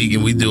was your week,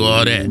 and we do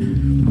all that.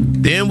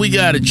 Then we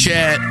got a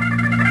chat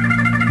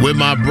with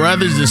my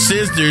brothers and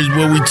sisters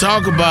where we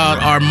talk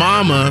about our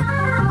mama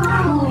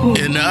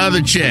in the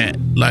other chat.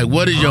 Like,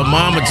 what is your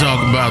mama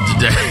talking about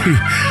today?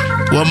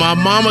 Well, my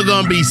mama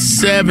gonna be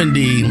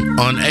 70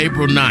 on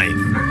April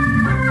 9th.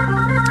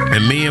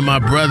 And me and my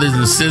brothers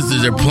and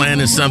sisters are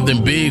planning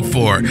something big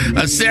for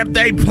her. Except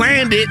they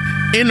planned it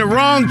in the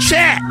wrong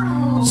chat.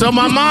 So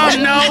my mom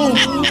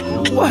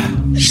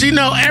she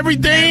know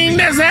everything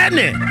that's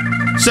happening.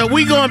 So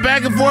we going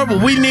back and forth,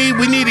 but we need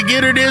to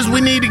get her this, we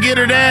need to get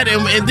her that.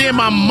 And then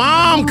my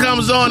mom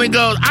comes on and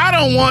goes, I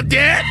don't want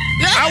that.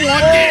 I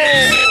want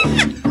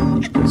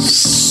this.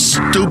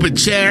 Stupid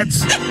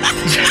chats.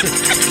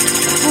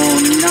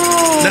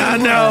 Oh,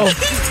 no.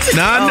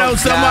 Now I know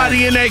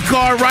somebody in that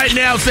car right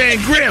now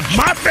saying, Griff,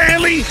 my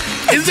family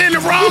is in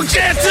the wrong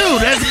chat too.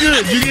 That's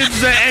good. You get to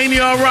say, ain't he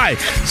all right?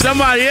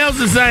 Somebody else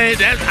is saying,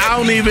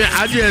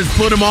 I just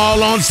put them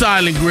all on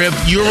silent, Griff.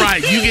 You're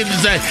right. You get to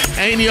say,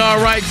 ain't he all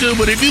right too?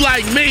 But if you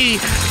like me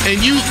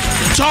and you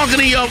talking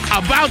to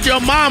about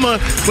your mama,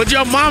 but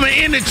your mama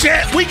in the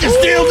chat, we can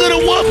still get a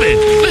whooping.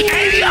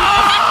 Ain't he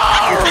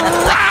all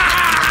right?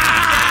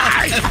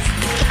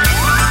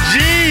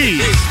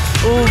 Jeez.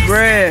 Ooh,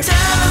 Griff.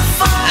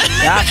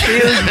 I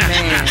feel you,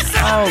 man.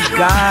 Oh,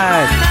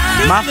 God.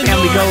 My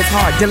family goes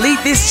hard.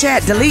 Delete this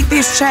chat.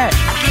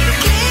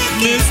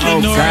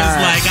 Mr. Nora's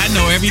like, I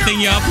know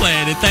everything y'all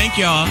planned, and thank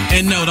y'all.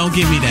 And no, don't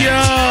give me that.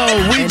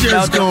 Yo, we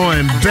just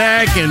going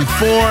back and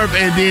forth,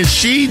 and then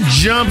she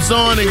jumps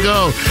on and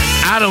go,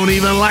 I don't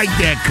even like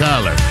that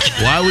color.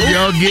 Why would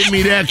y'all give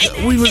me that?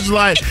 We was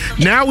like,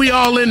 now we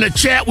all in the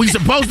chat we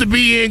supposed to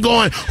be in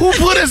going, who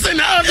put us in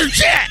the other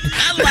chat?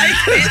 I like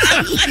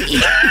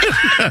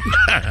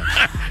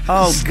it.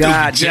 Oh,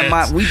 God.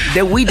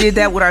 Yeah, we did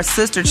that with our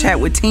sister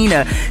chat with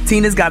Tina.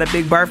 Tina's got a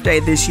big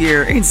birthday this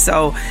year, and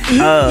so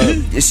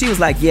she was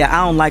like, yeah,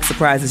 I don't like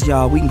surprises,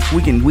 y'all. We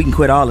can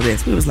quit all of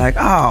this. We was like,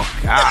 oh,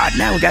 God,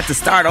 now we got to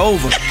start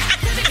over.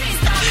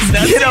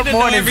 Get up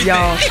mornings,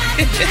 y'all.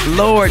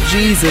 Lord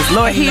Jesus.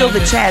 Lord, heal the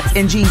chats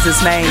in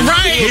Jesus' name.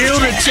 Right. Heal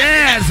the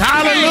chats.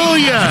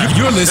 Hallelujah.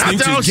 You're listening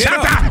to Get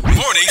Up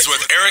Mornings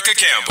with Erica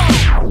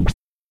Campbell.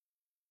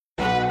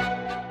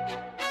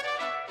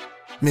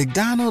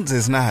 McDonald's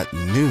is not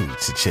new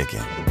to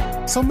chicken.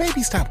 So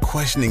maybe stop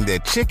questioning their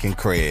chicken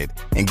cred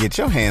and get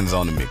your hands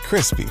on the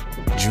McCrispy.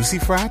 Juicy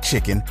fried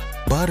chicken,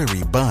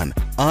 buttery bun,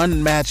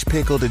 unmatched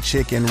pickle to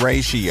chicken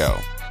ratio.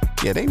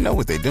 Yeah, they know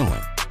what they're doing.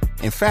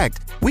 In fact,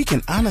 we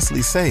can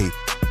honestly say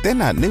they're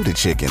not new to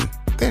chicken,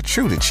 they're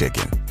true to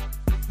chicken.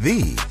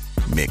 The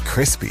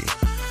McCrispy.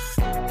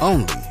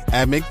 Only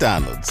at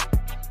McDonald's.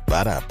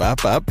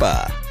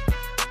 Ba-da-ba-ba-ba.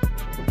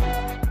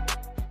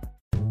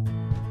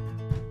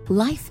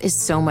 Life is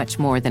so much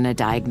more than a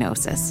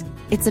diagnosis.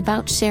 It's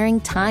about sharing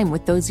time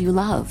with those you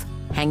love,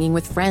 hanging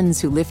with friends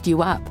who lift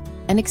you up,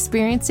 and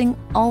experiencing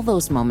all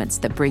those moments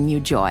that bring you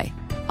joy.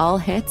 All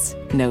hits,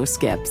 no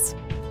skips.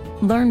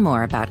 Learn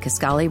more about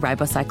Kisqali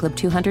Ribociclib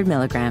 200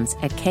 milligrams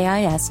at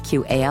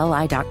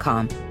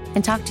KISQALI.com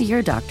and talk to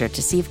your doctor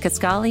to see if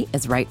Kisqali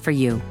is right for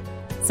you.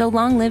 So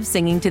long live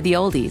singing to the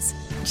oldies,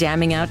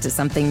 jamming out to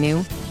something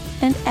new,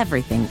 and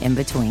everything in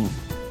between.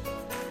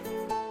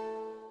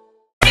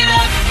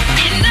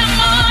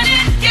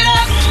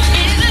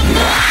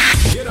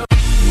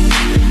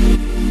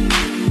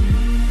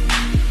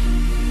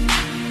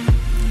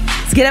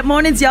 It's Get Up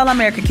Mornings, y'all. I'm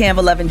Erica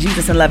Campbell, loving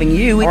Jesus and loving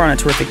you. We're on a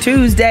terrific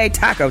Tuesday,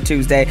 Taco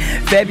Tuesday,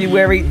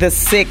 February the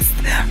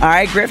 6th. All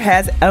right, Griff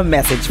has a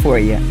message for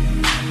you.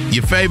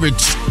 Your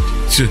favorite...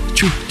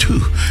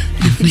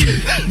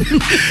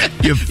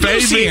 Your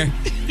favorite...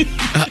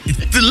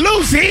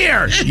 loose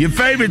here. Your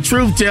favorite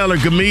truth teller,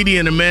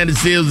 comedian Amanda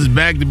Seals is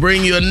back to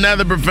bring you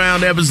another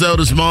profound episode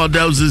of Small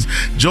Doses.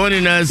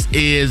 Joining us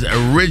is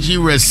Richie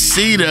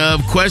Reseda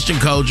of Question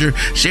Culture,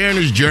 sharing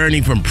his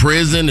journey from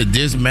prison to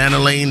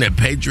dismantling the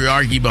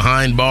patriarchy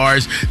behind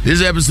bars.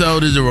 This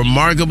episode is a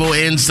remarkable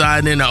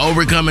insight into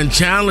overcoming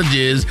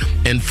challenges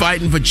and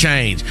fighting for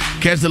change.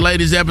 Catch the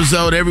latest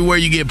episode everywhere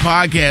you get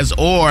podcasts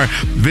or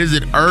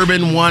visit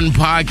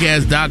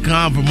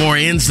urban1podcast.com for more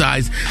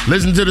insights.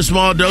 Listen to the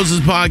Small Doses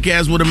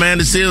podcast with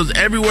Amanda Seals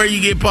everywhere you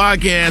get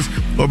podcasts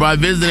or by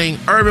visiting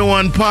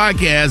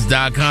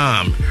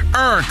urban1podcast.com.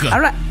 Erica. All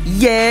right.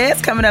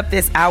 Yes, coming up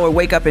this hour,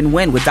 Wake Up and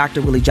Win with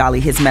Dr. Willie Jolly.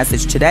 His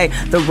message today,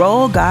 the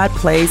role God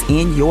plays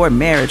in your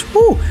marriage.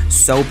 Woo,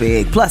 so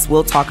big. Plus,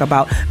 we'll talk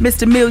about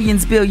Mr.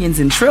 Millions, Billions,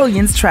 and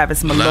Trillions,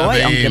 Travis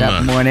Malloy on Get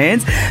Up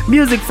Mornings.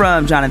 Music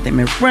from Jonathan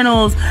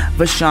McReynolds,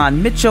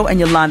 Vashawn Mitchell, and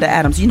Yolanda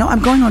Adams. You know,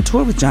 I'm going on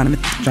tour with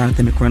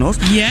Jonathan McReynolds.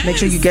 Yes. Make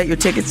sure you get your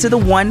tickets to the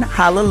One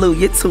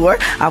Hallelujah Tour.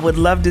 I would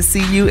love to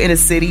see you in a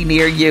city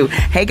near you.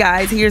 Hey,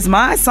 guys, here's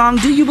my song,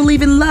 Do You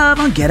Believe in Love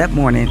on Get Up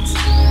Mornings.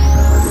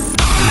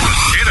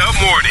 Get Up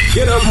Mornings.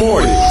 Get Up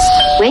Mornings.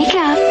 Wake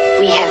up.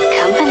 We have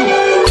company.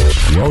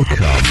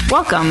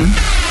 Welcome.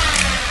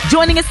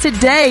 Joining us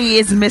today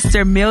is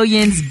Mr.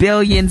 Millions,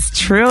 Billions,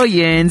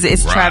 Trillions.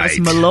 It's Travis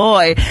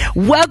Malloy.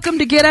 Welcome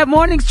to Get Up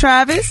Mornings,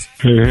 Travis.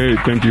 Hey,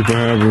 thank you for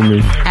having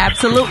me.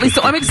 Absolutely.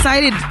 So I'm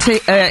excited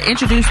to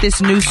introduce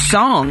this new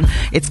song.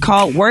 It's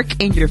called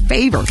Work in Your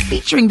Favor,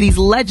 featuring these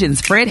legends,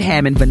 Fred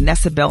Hammond,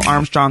 Vanessa Bell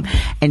Armstrong,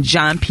 and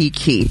John P.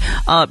 Key.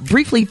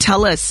 Briefly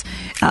tell us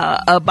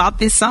about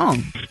this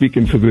song.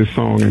 Speaking to this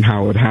song and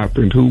how it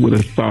happened, who would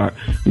have thought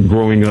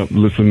growing up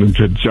listening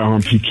to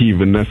John P. Key,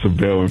 Vanessa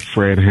Bell, and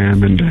Fred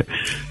Hammond that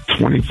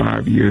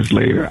 25 years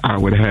later, I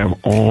would have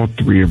all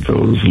three of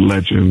those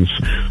legends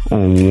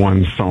on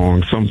one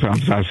song.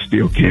 Sometimes I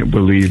still can't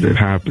believe it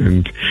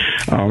happened.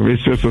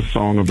 It's just a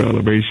song of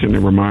elevation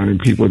and reminding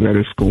people that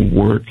it's going to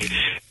work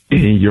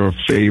in your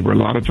favor. A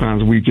lot of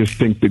times we just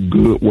think the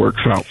good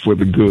works out for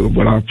the good,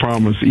 but I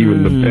promise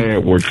even the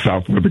bad works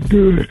out for the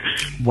good.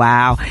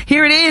 Wow.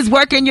 Here it is,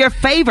 Work in Your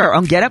Favor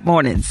on Get Up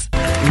Mornings.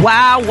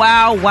 Wow,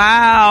 wow,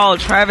 wow.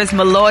 Travis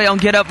Malloy on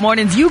Get Up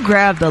Mornings. You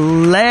grabbed the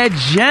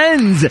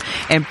legends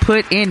and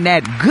put in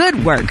that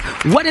good work.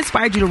 What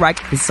inspired you to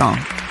write this song?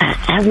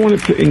 I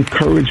wanted to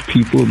encourage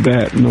people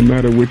that no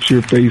matter what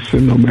you're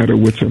facing, no matter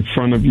what's in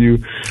front of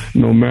you,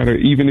 no matter,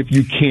 even if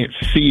you can't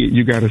see it,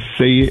 you got to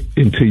say it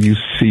until you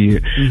see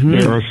it. Mm-hmm.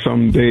 There are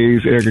some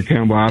days, Erica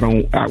Campbell,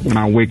 when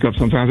I wake up,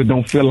 sometimes it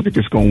don't feel like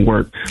it's going to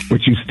work,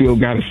 but you still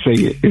got to say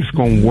it. It's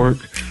going to work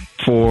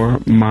for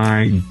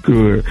my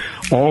good.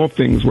 All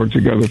things work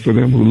together for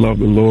them who love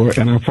the Lord,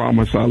 and I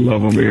promise I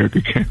love them,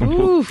 Erica Campbell.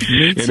 Ooh, me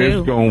too. And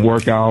it's going to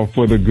work out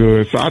for the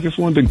good. So I just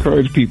wanted to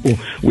encourage people.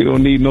 We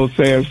don't need no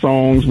sad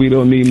songs. We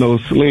don't need no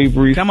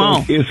slavery. Come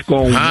on. It's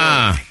going to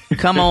work.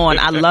 Come on.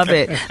 I love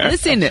it.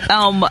 Listen,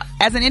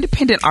 as an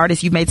independent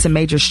artist, you've made some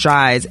major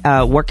strides,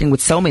 working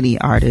with so many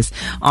artists.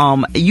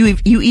 You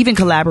even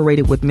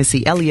collaborated with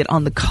Missy Elliott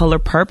on the Color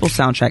Purple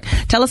soundtrack.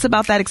 Tell us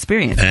about that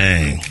experience.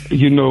 Dang.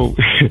 You know,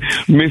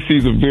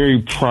 Missy's a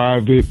very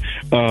private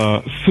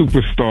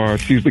superstar.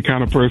 She's the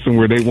kind of person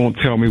where they won't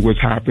tell me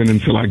what's happened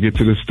until I get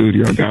to the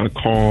studio. I got a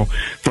call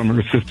from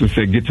her assistant,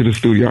 said, get to the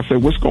studio. I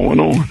said, what's going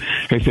on?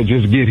 They said,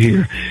 just get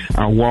here.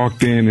 I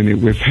walked in and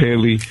it was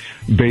Haley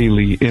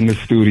Bailey in the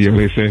studio.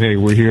 They said, hey,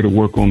 we're here to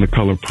work on the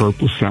Color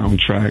Purple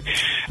soundtrack.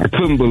 I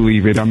couldn't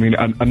believe it. I mean,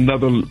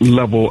 another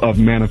level of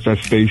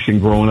manifestation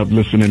growing up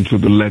listening to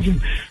the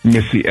legend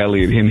Missy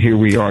Elliott. And here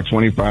we are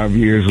 25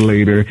 years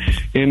later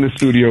in the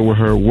studio with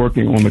her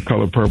working on the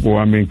Color Purple.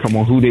 I mean, come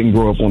on, who didn't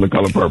grow up on the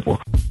Color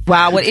Purple?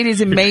 Wow, well, it is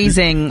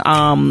amazing.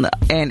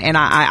 And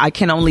I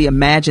can only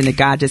imagine that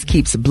God just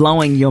keeps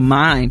blowing your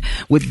mind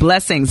with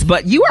blessings.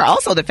 But you are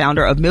also the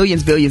founder of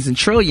Millions, Billions, and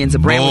Trillions, a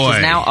brand which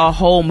is now a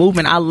whole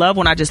movement. I love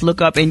when I just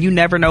look up and you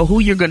never know who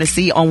you're going to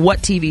see on what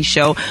TV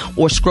show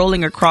or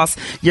scrolling across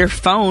your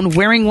phone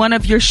wearing one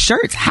of your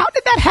shirts. How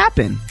did that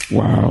happen?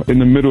 Wow. In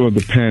the middle of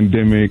the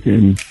pandemic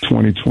in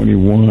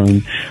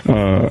 2021,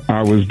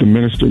 I was the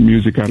minister of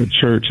music out of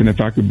church. And if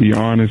I could be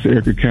honest,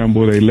 Erica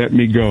Campbell, they let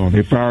me go.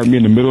 They fired me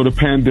in the middle of the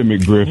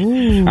pandemic, Griff.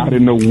 Ooh. I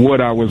didn't know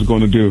what I was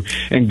going to do.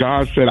 And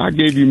God said, I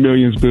gave you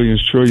Millions,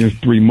 Billions, Trillions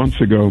 3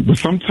 months ago. But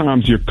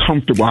sometimes you're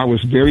comfortable. I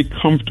was very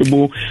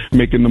comfortable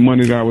making the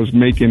money that I was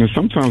making. And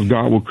sometimes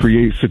God will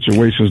create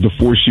situations to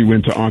force you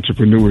into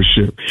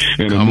entrepreneurship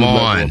and a new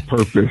level of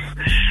purpose.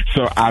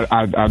 So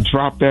I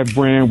dropped that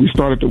brand. We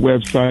started the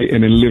website,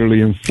 and then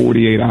literally in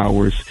 48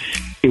 hours,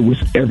 it was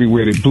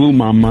everywhere. It blew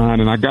my mind.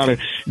 And I got to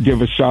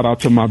give a shout out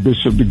to my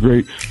bishop, the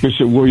great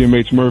Bishop William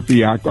H.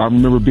 Murphy. I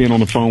remember being on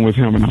the phone with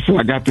him, and I said,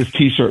 I got this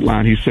T-shirt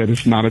line. He said,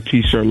 it's not a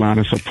T-shirt line.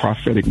 It's a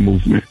prophetic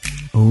movement.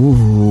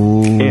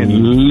 Ooh.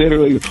 And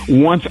literally,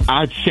 once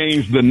I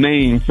changed the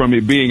name from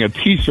it being a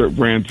T-shirt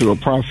brand to a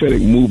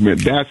prophetic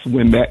movement, that's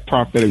when that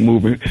prophetic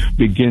movement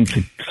began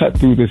to cut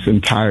through this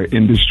entire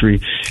industry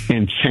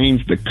and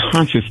change the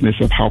consciousness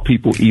of how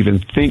people even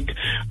think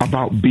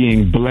about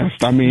being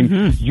blessed. I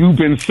mean, you've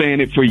been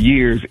saying it for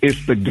years.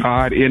 It's the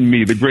God in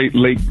me. The great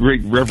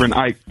Reverend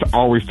Ike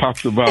always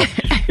talks about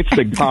it's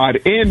the God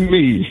in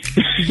me.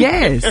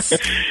 Yes,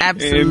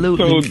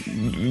 absolutely. And so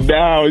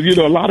now, you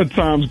know, a lot of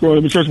times growing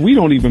up in church, we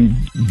don't even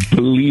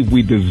believe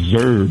we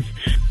deserve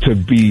to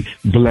be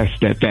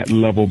blessed at that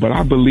level. But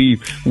I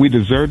believe we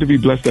deserve to be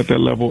blessed at that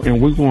level,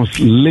 and we're going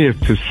to live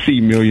to see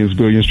millions,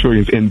 billions,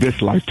 trillions in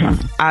this lifetime.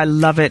 I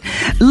love it.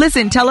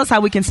 Listen, tell us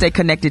how we can stay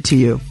connected to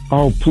you.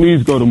 Oh,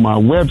 please go to my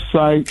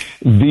website,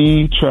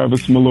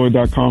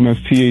 thetravismalloy.com. That's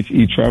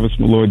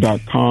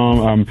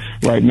TheTravisMalloy.com.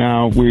 Right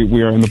now,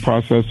 we are in the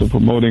process of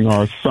promoting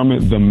our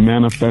summit, The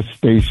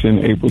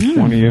Manifestation, April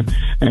 20th.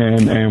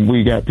 And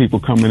we got people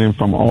coming in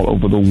from all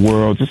over the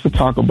world just to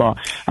talk about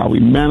how we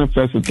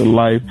manifested the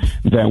life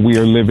that we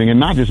are living. And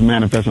not just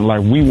manifesting the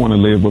life we want to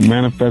live, but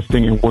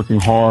manifesting and working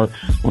hard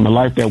on the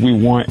life that we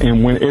want.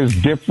 And when it's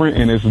different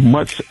and it's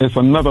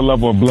another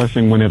level of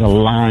blessing when it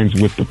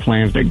aligns with the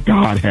plans that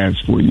God has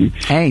for you.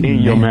 Amen.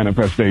 In your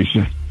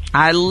manifestation.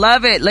 I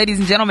love it. Ladies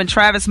and gentlemen,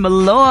 Travis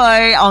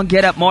Malloy on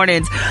Get Up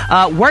Mornings.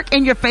 Work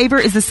in Your Favor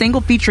is the single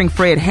featuring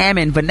Fred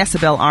Hammond, Vanessa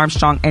Bell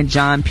Armstrong, and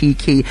John P.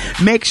 Key.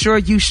 Make sure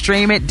you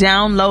stream it,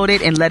 download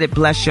it, and let it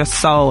bless your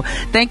soul.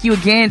 Thank you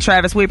again,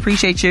 Travis. We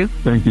appreciate you.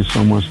 Thank you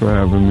so much for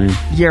having me.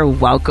 You're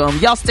welcome.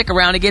 Y'all stick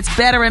around. It gets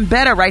better and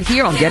better right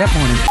here on Get Up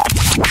Mornings.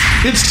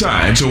 It's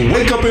time to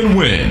wake up and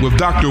win with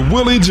Dr.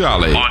 Willie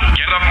Jolly on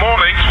Get Up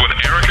Mornings with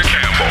Erica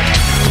Campbell.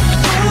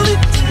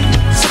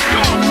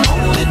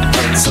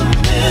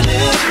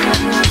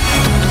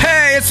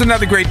 Hey, it's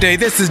another great day.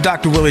 This is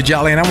Dr. Willie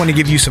Jolly, and I want to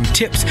give you some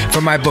tips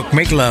from my book,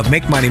 Make Love,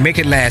 Make Money, Make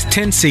It Last,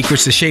 10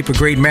 Secrets to Shape a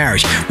Great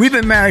Marriage. We've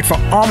been married for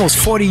almost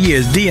 40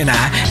 years, Dee and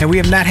I, and we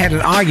have not had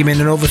an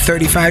argument in over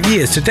 35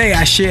 years. Today,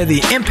 I share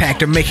the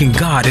impact of making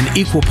God an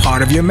equal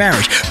part of your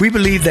marriage. We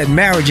believe that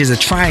marriage is a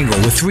triangle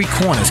with 3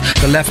 corners.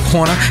 The left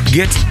corner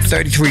gets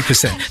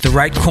 33%, the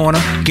right corner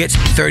gets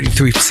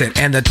 33%,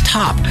 and the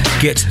top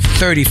gets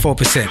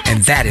 34%,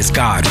 and that is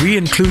God. We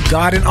include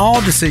God in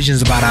all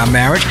decisions about our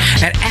marriage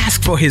and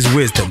ask for His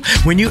wisdom.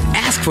 When you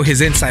ask for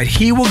His insight,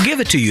 He will give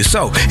it to you.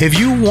 So, if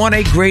you want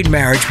a great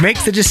marriage,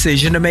 make the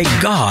decision to make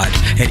God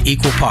an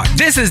equal part.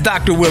 This is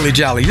Dr. Willie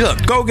Jolly.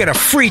 Look, go get a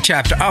free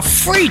chapter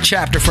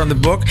from the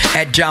book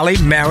at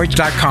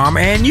jollymarriage.com,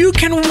 and you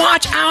can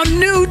watch our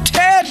new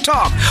TED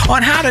Talk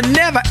on how to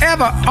never,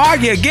 ever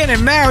argue again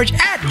in marriage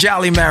at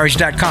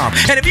jollymarriage.com.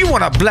 And if you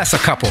want to bless a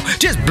couple,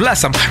 just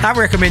bless them. I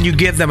recommend you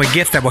give them a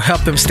gift that will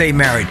help them stay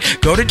married.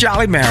 Go to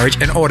Jolly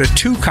Marriage and order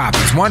 2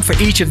 copies, one for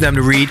each of them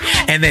to read,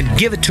 and then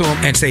give it to them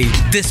and say,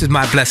 this is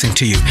my blessing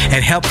to you,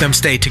 and help them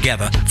stay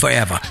together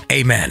forever.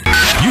 Amen.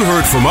 You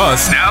heard from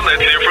us. Now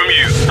let's hear from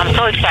you. I'm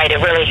so excited,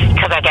 really,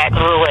 because I got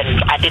through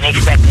and I didn't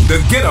expect it.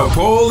 The Get Up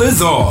poll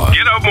is on.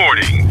 Get Up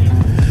Morning.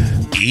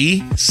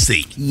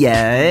 EC.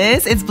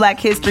 Yes, it's Black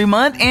History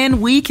Month,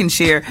 and we can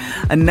share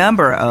a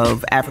number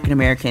of African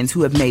Americans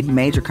who have made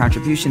major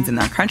contributions in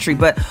our country.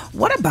 But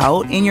what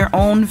about in your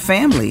own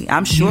family?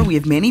 I'm sure we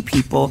have many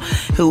people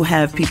who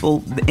have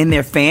people in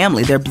their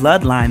family, their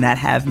bloodline, that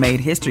have made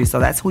history.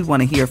 So that's who we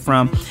want to hear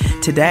from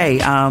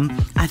today.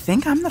 I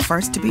think I'm the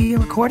first to be a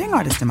recording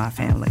artist in my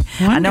family.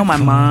 Wonderful. I know my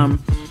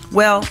mom.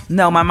 Well,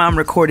 no, my mom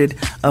recorded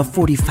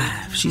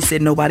 45. She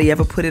said nobody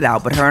ever put it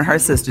out, but her and her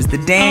sisters, the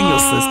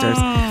Daniels sisters.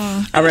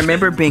 I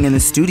remember being in the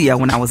studio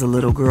when I was a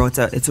little girl.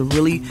 It's a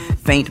really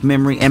faint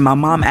memory, and my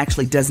mom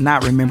actually does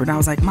not remember. And I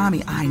was like,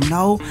 Mommy, I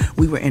know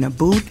we were in a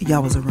booth.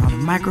 Y'all was around a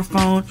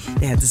microphone.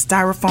 They had the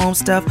styrofoam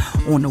stuff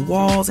on the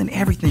walls and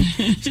everything.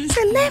 She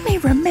said, let me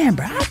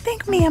remember. I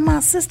think me and my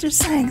sister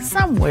sang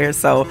somewhere.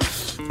 So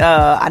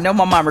I know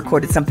my mom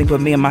recorded something, but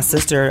me and my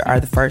sister are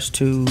the first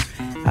to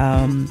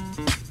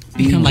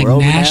become like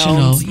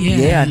national,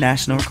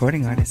 national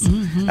recording artists.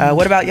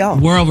 What about y'all?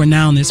 World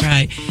renowned, that's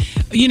right.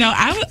 You know,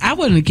 I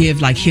wouldn't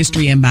give like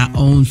history in my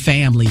own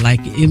family. Like,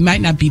 it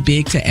might not be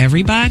big to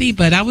everybody,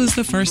 but I was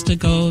the first to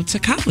go to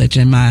college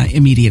in my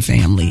immediate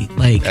family.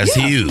 Like, that's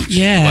huge.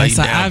 Yeah,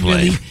 so I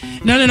really.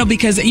 No,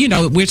 because, you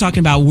know, we're talking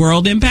about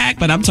world impact,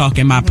 but I'm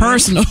talking my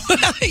personal,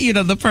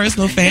 the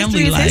personal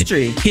family life.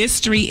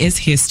 History is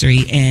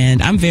history,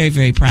 and I'm very,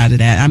 very proud of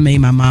that. I made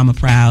my mama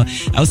proud.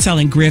 I was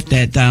telling Griff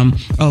that,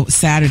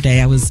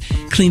 Saturday I was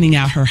cleaning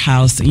out her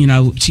house. You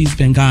know, she's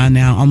been gone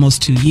now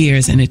almost 2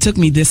 years, and it took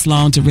me this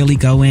long to really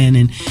go in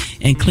and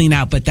clean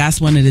out. But that's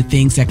one of the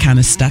things that kind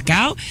of stuck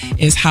out,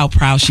 is how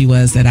proud she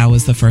was that I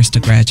was the first to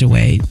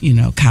graduate,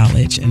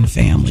 college and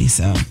family.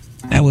 So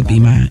that would be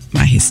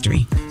my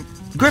history.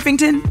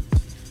 Griffington?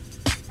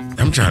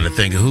 I'm trying to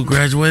think of who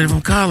graduated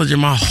from college in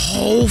my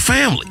whole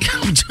family.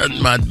 You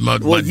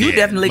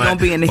definitely going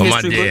to be in the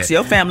history books.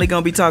 Your family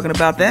going to be talking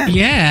about that.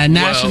 Yeah,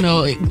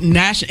 international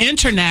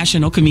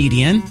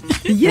comedian.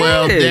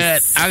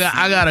 Yes. Well,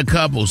 I got a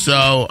couple.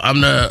 So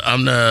I'm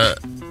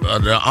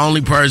the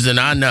only person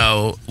I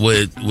know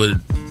with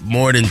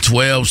more than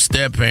 12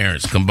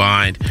 step-parents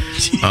combined.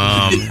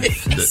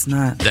 That's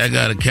not. That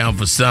got to count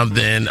for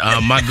something.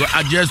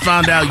 I just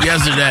found out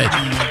yesterday.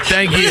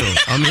 Thank you.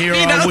 I'm here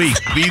all week.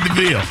 Be the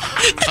bill.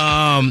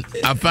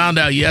 I found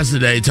out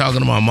yesterday, talking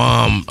to my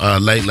mom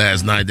late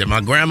last night, that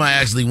my grandma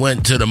actually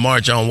went to the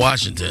March on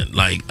Washington.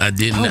 Like, I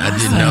didn't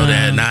know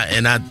that,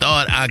 and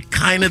I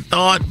kind of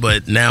thought,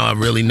 but now I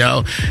really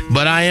know.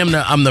 But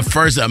I'm the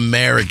first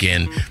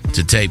American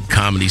to tape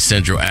Comedy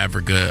Central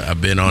Africa.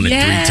 I've been on it 3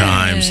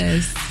 times.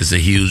 It's a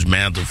huge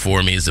mantle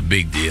for me. It's a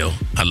big deal.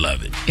 I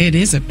love it. It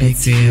is a big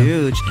deal.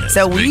 Huge.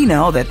 So we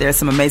know that there's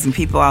some amazing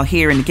people out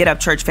here in the Get Up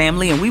Church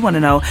family, and we want to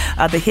know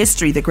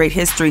the great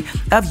history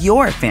of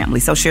your family.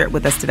 So share it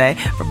with us today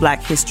for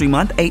Black History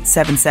Month.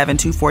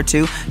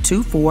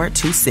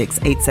 877-242-2426.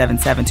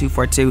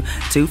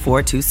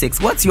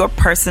 877-242-2426. What's your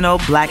personal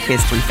Black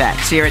history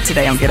fact? Share it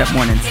today on Get Up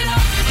Mornings.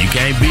 You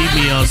can't beat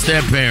me on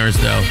step parents,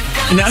 though.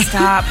 No.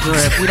 Stop,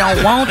 Griff. We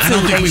don't want to.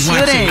 They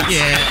shouldn't.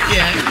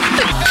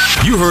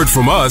 Yeah. You heard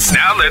from us.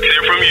 Now let's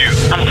hear from you.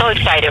 I'm so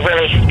excited,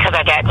 really, because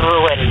I got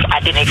through and I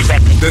didn't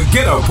expect it. The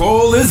Get Up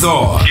poll is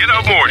on. Get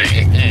Up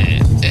Morning.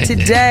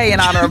 Today, in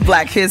honor of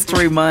Black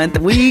History Month,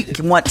 we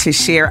want to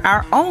share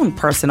our own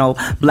personal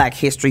Black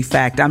history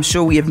fact. I'm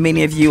sure we have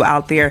many of you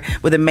out there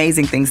with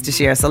amazing things to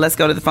share. So let's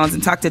go to the phones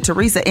and talk to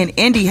Teresa in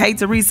Indy. Hey,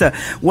 Teresa,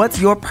 what's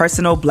your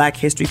personal Black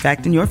history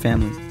fact in your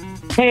family?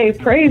 Hey,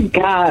 praise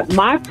God.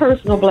 My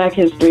personal Black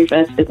history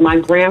fact is my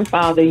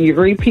grandfather,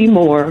 Uri P.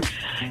 Moore.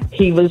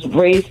 He was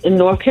raised in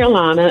North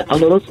Carolina, a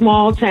little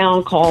small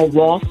town called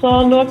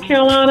Walsall, North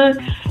Carolina.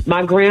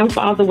 My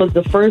grandfather was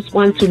the first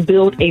one to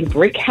build a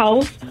brick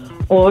house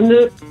in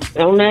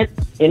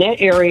that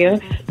area,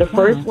 the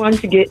first one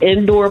to get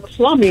indoor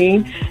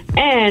plumbing,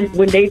 and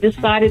when they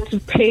decided to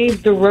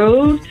pave the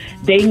road,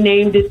 they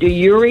named it the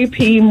Uri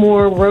P.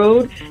 Moore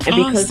Road, and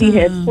because he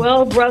had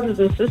 12 brothers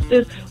and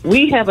sisters,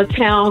 we have a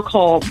town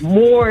called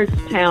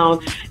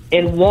Moorestown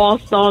in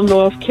Walsall,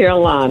 North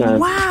Carolina.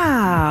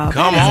 Wow.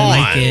 Come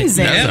on.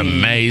 Amazing. That's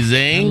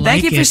amazing.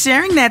 Thank you for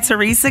sharing that,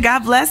 Teresa.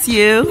 God bless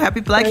you. Happy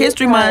Black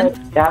History Month.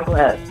 God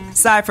bless.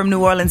 Cy from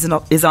New Orleans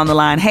is on the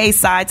line. Hey,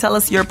 Cy, tell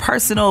us your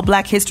personal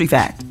Black history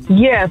fact.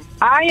 Yes,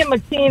 I am a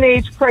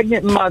teenage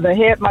pregnant mother.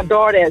 Had my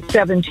daughter at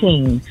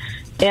 17.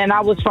 And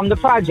I was from the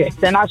projects,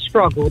 and I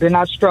struggled. And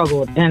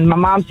my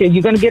mom said,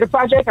 "You going to get a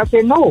project?" I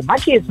said, "No, my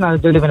kid's not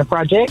going to live in a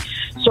project."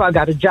 So I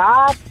got a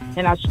job,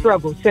 and I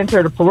struggled. Sent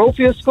her to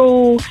parochial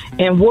school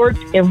and worked.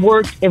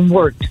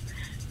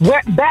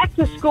 Went back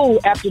to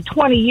school after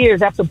 20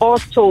 years, after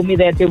boss told me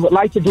that they would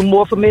like to do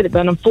more for me,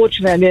 but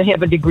unfortunately I didn't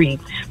have a degree.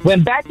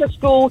 Went back to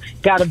school,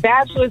 got a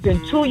bachelor's in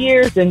 2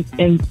 years and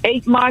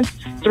 8 months,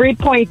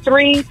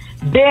 3.3.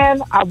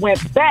 Then I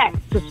went back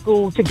to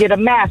school to get a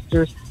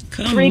master's,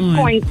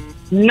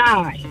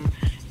 3.9.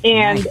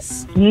 And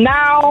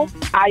now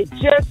I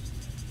just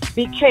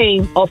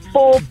became a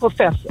full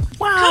professor.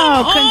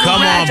 Wow,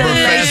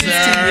 congratulations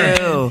to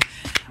you.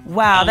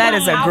 Wow, that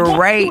is a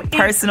great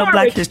personal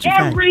Black history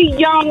fact. Every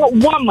young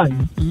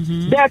woman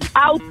that's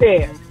out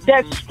there,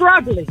 that's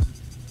struggling,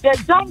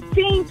 that don't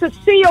seem to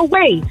see a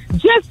way,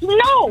 just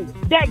know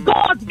that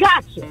God's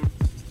got you.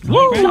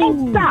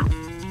 Don't stop.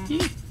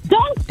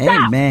 Don't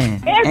stop.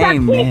 Amen. As I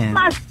teach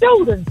my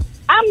students,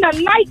 I'm the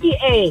Nike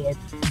ad.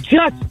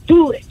 Just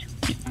do it.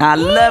 I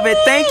love it.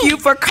 Thank you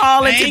for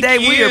calling today.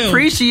 We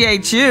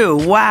appreciate you.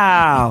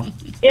 Wow.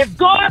 If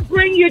God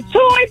bring you to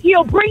it,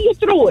 he'll bring you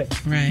through it.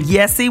 Right.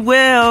 Yes, he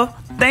will.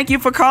 Thank you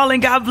for calling.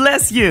 God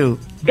bless you.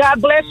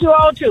 God bless you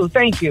all, too.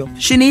 Thank you.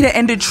 Shanita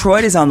in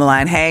Detroit is on the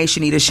line. Hey,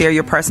 Shanita, share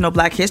your personal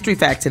Black history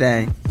fact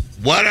today.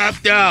 What up,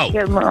 though?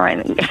 Good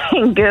morning.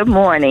 Good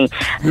morning.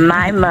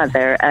 My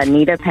mother,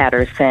 Anita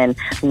Patterson,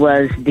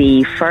 was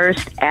the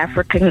first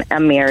African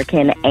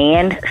American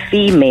and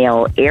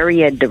female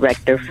area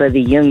director for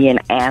the Union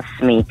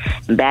AFSCME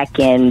back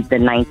in the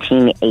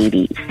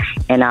 1980s.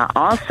 And I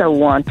also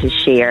want to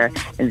share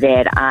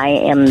that I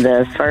am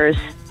the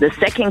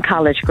second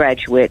college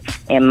graduate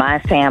in my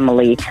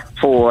family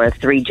for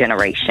 3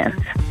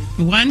 generations.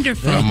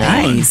 Wonderful.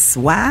 Nice.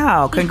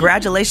 Wow.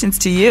 Congratulations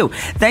to you.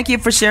 Thank you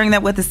for sharing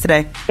that with us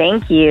today.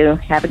 Thank you.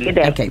 Have a good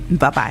day. Okay.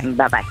 Bye-bye.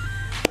 Bye-bye.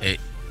 Hey.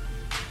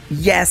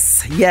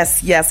 Yes.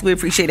 We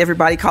appreciate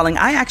everybody calling.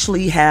 I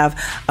actually have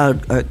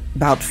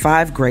about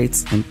 5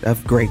 great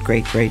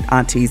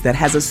aunties that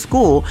has a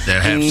school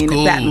in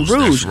Baton Rouge.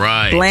 That's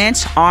right.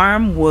 Blanche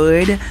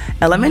Armwood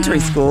Elementary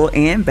School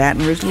in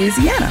Baton Rouge,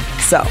 Louisiana.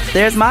 So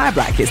there's my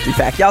Black history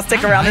fact. Y'all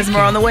stick around. There's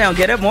more on the way on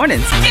Get Up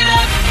Mornings. Get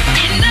up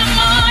in the morning.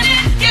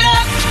 Get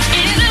up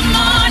in the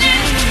morning.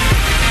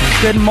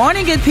 Good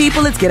morning, good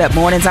people. It's Get Up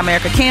Mornings. I'm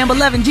Erica Campbell,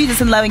 loving Jesus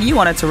and loving you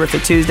on a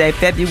terrific Tuesday,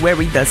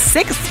 February the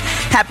 6th.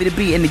 Happy to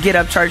be in the Get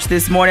Up Church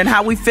this morning.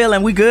 How we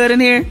feeling? We good in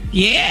here?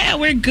 Yeah,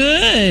 we're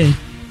good.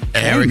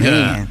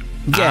 Erica,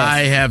 Yes. I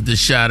have to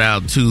shout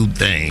out two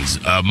things.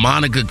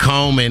 Monica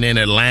Coleman in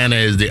Atlanta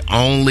is the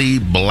only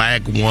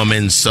black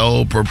woman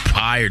sole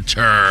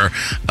proprietor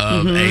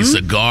of a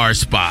cigar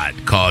spot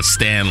called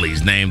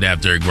Stanley's, named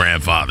after her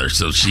grandfather.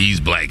 So she's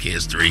Black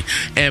history.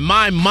 And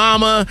my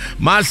mama,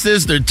 my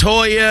sister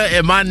Toya,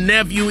 and my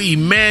nephew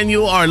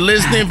Emmanuel are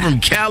listening from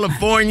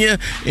California.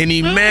 And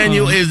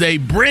Emmanuel is a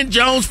Brent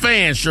Jones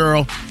fan,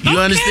 Cheryl. You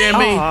understand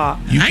me?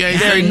 You can't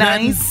say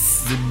nothing.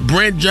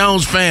 Brent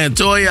Jones fan.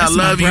 Toya, I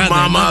love you.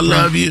 Mama, I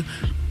love you.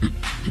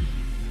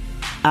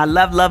 I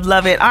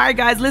love it. All right,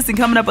 guys, listen,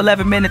 coming up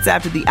 11 minutes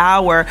after the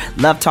hour,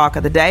 Love Talk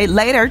of the Day.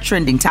 Later,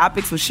 Trending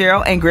Topics with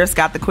Cheryl and Griff's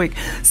got the quick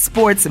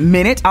sports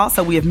minute.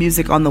 Also, we have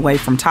music on the way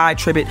from Ty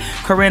Tribbett,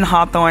 Corinne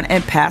Hawthorne,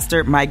 and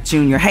Pastor Mike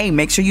Jr. Hey,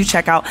 make sure you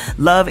check out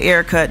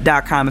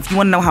loveerica.com. If you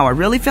want to know how I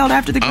really felt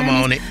after the Grammys,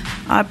 I'm on it.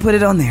 I put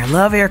it on there,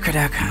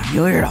 loveerica.com.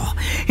 You'll hear it all.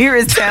 Here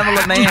is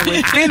Tamala Mann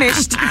with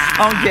Finished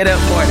on Get Up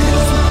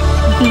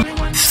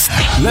Mornings.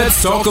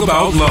 Let's talk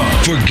about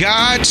love. For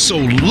God so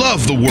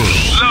loved the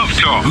world. Love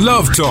Talk.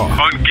 Love Talk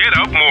on Get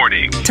Up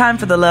Morning. Time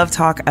for the Love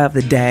Talk of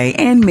the day.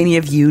 And many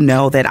of you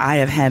know that I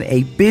have had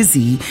a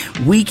busy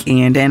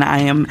weekend and I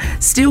am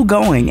still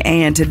going.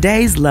 And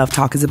today's Love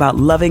Talk is about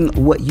loving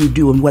what you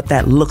do and what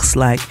that looks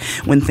like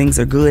when things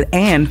are good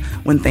and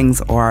when things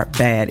are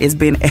bad. It's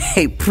been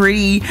a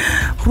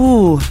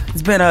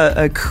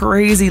a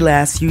crazy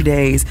last few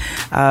days,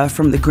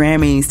 from the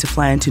Grammys to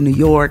flying to New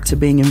York to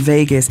being in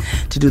Vegas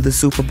to do the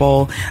Super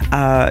Bowl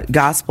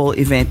gospel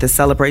event, the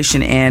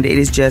celebration, and it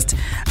is just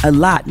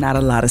not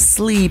a lot of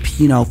sleep.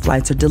 You know,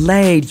 flights are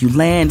delayed, you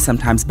land,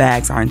 sometimes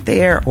bags aren't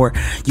there, or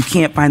you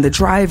can't find the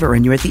driver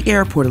and you're at the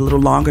airport a little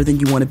longer than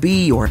you want to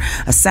be, or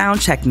a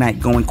sound check night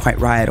going quite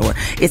right, or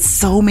it's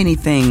so many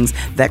things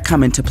that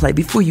come into play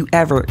before you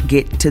ever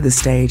get to the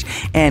stage.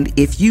 And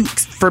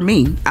for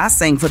me, I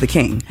sing for the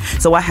king,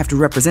 so I have to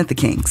represent the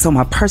king. So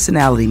my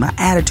personality, my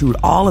attitude,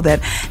 all of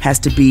that has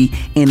to be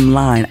in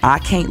line. I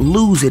can't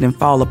lose it and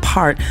fall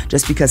apart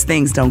just because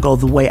things don't go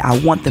the way I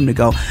want them to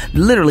go.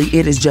 Literally,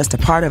 it is just a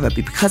part of it.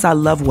 Because I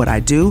love what I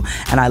do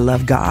and I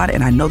love God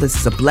and I know this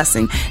is a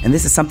blessing and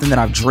this is something that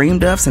I've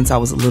dreamed of since I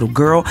was a little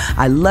girl.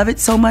 I love it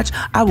so much,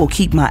 I will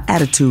keep my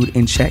attitude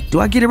in check. Do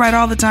I get it right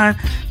all the time?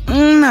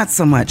 Not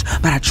so much,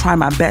 but I try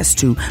my best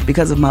to,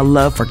 because of my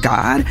love for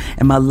God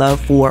and my love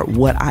for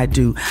what I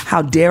do.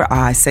 How dare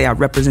I say I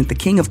represent the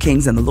King of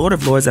Kings and the Lord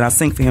of Lords, and I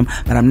sing for him,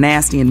 but I'm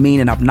nasty and mean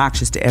and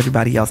obnoxious to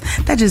everybody else.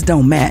 That just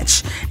don't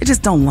match. It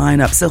just don't line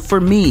up. So for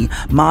me,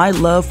 my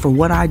love for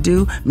what I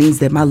do means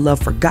that my love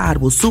for God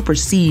will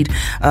supersede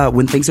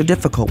when things are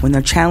difficult, when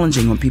they're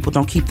challenging, when people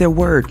don't keep their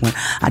word, when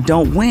I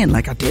don't win,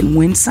 like I didn't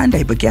win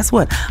Sunday. But guess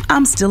what?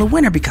 I'm still a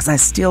winner because I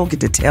still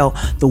get to tell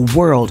the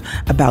world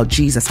about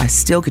Jesus. I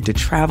still get to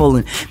travel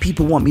and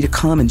people want me to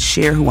come and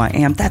share who I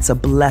am. That's a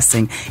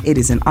blessing. It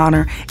is an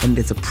honor and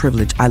it's a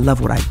privilege. I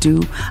love what I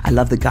do. I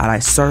love the God I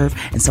serve.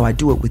 And so I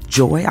do it with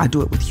joy. I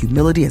do it with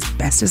humility as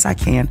best as I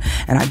can.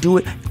 And I do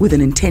it with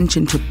an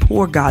intention to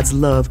pour God's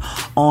love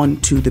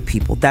onto the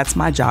people. That's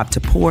my job,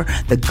 to pour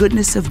the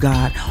goodness of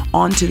God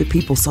onto the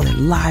people so that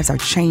lives are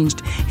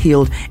changed,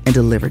 healed, and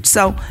delivered.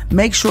 So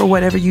make sure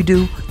whatever you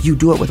do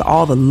it with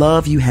all the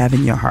love you have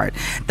in your heart.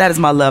 That is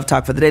my Love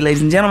Talk for the day,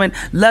 ladies and gentlemen.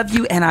 Love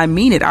you, and I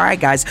mean it. All right,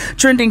 guys.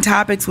 Trending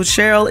Topics with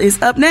Cheryl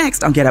is up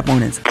next on Get Up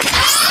Mornings.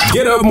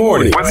 Get Up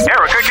Morning with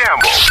Erica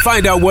Campbell.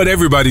 Find out what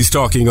everybody's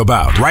talking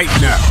about right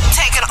now.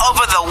 Taking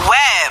over the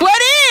web.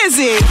 What is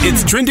it?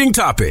 It's Trending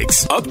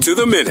Topics, up to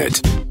the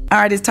minute. All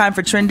right, it's time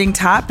for Trending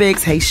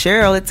Topics. Hey,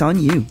 Cheryl, it's on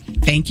you.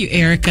 Thank you,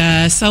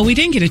 Erica. So we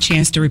didn't get a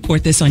chance to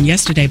report this on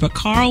yesterday, but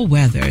Carl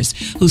Weathers,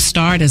 who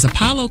starred as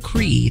Apollo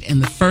Creed in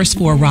the first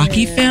 4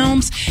 Rocky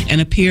films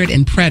and appeared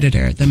in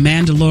Predator, The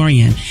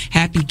Mandalorian,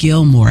 Happy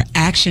Gilmore,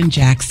 Action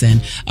Jackson,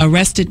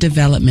 Arrested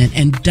Development,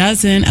 and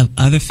dozens of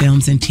other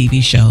films and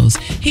TV shows.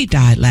 He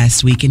died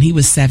last week, and he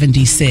was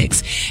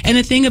 76. And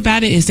the thing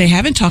about it is they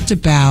haven't talked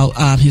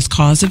about his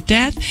cause of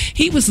death.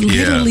 He was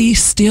literally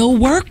still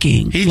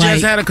working. He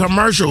just had a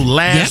commercial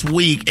last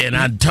week, and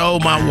I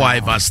told my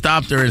wife, I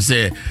stopped her and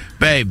said,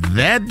 babe,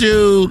 that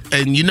dude,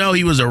 and you know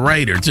he was a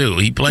Raider too.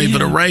 He played for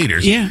the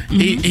Raiders. Yeah.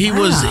 He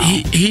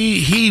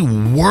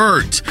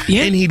worked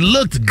and he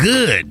looked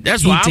good.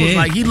 That's why I was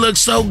like, he looks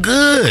so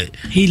good.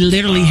 He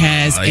literally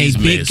has a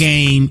big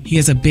game. He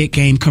has a big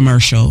game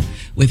commercial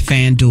with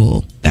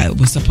FanDuel that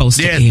was supposed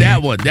to air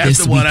that one.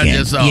 That's the one weekend. I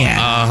just saw.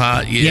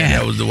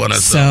 That was the one I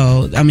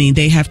So, saw. I mean,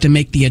 they have to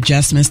make the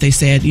adjustments. They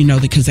said,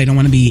 because they don't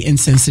want to be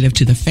insensitive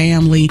to the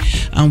family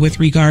with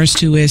regards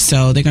to it.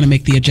 So they're going to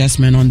make the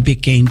adjustment on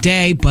big game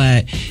day.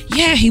 But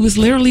yeah, he was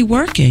literally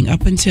working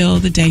up until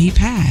the day he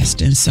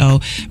passed. And so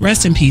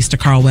rest in peace to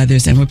Carl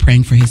Weathers, and we're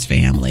praying for his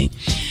family.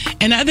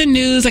 In other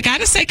news, I got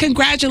to say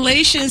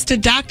congratulations to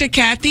Dr.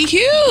 Kathy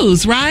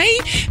Hughes, right?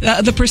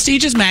 The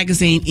prestigious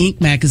magazine, Inc.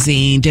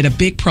 magazine, did a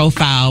big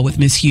profile with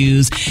Ms.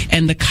 Hughes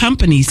and the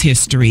company's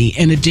history,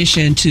 in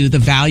addition to the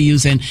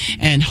values and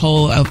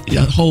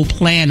whole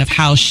plan of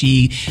how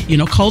she,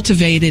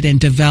 cultivated and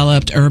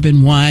developed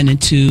Urban One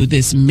into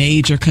this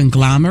major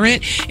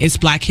conglomerate. It's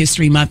Black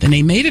History Month, and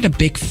they made it created a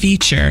big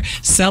feature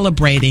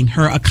celebrating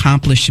her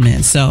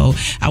accomplishments. So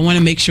I want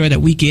to make sure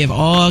that we give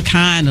all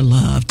kind of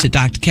love to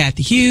Dr.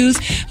 Kathy Hughes,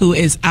 who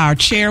is our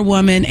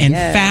chairwoman and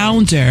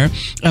founder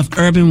of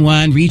Urban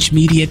One, Reach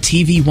Media,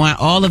 TV One,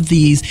 all of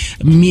these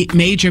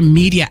major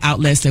media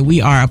outlets that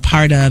we are a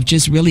part of.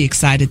 Just really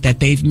excited that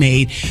they've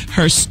made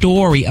her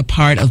story a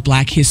part of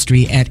Black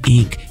History at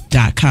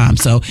Inc.com.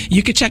 So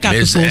you can check out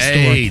the full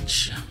story.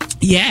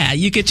 Yeah,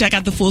 you can check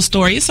out the full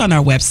story. It's on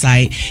our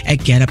website at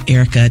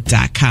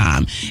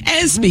getuperica.com.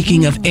 And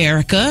speaking of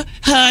Erica,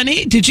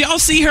 honey, did y'all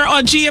see her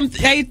on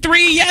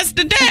GMA3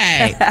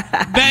 yesterday?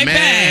 Bang,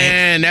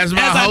 Man, that's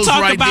my As host I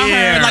talk right about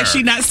there. her like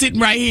she's not sitting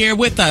right here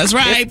with us,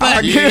 right?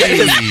 But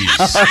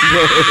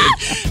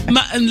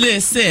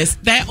sis,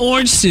 that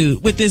orange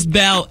suit with this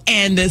belt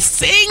and the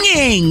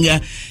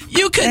singing.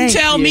 You couldn't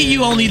tell me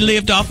you only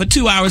lived off of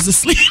 2 hours of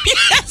sleep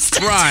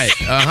yesterday. Right,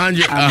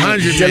 100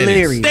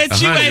 minutes.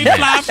 That you ain't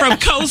fly from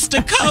coast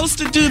to coast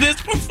to do this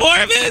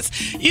performance.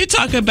 You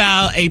talk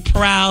about a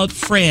proud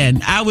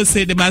friend. I was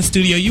sitting in my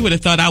studio. You would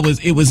have thought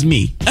it was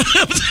me.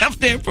 I was up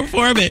there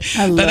performing.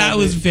 But I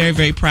was very,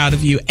 very proud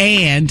of you.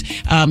 And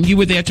you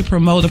were there to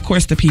promote, of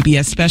course, the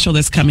PBS special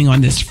that's coming on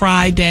this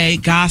Friday,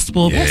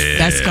 Gospel.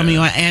 That's coming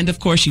on. And, of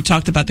course, you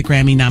talked about the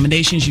Grammy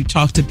nominations. You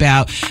talked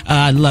about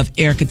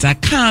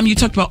LoveErica.com. You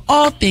talked about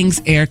all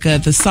things Erica,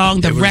 the song,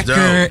 the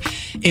record.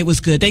 It was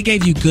good. They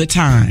gave you good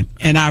time,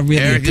 and I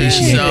really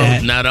appreciate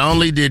that. Not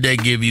only did they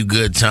give you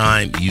good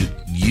time,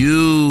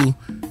 you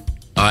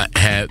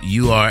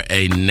are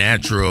a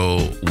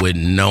natural with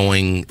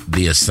knowing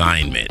the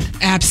assignment.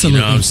 Absolutely.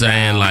 You know what I'm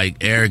saying?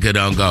 Like Erica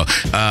don't go,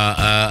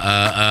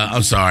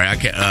 I'm sorry, I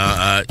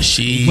can't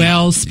she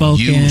well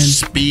spoken. You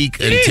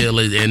speak until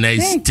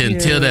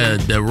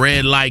the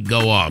red light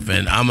go off.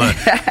 And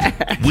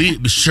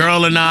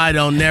Cheryl and I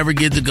don't never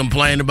get to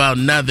complain about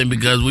nothing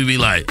because we be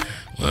like,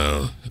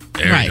 well,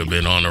 Erica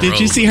been on the road. Did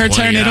you see her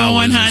turn it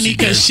on, honey?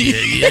 Because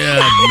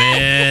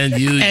man,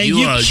 you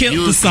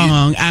killed the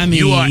song. I mean,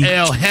 you are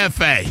El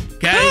Jefe.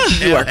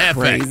 Okay, you are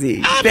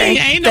crazy. I mean,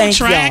 ain't no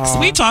tracks.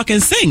 Y'all. We talking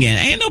singing.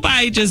 Ain't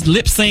nobody just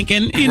lip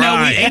syncing. You know,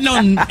 ain't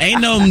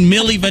no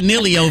Milli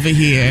Vanilli over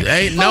here.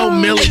 Ain't no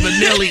Milli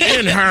Vanilli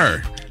in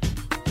her.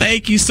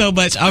 Thank you so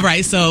much. All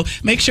right, so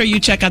make sure you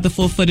check out the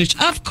full footage.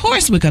 Of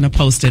course, we're going to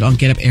post it on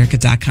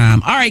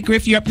getuperica.com. All right,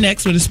 Griff, you're up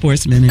next with a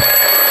Sports Minute.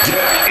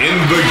 Get in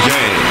the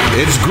game.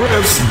 It's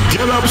Griff's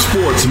Get Up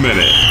Sports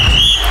Minute.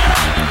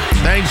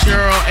 Thanks,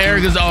 Cheryl.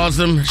 Erica's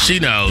awesome. She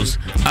knows.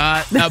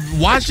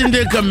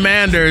 Washington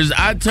Commanders,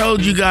 I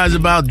told you guys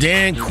about not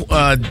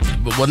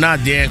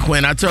Dan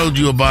Quinn. I told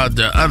you about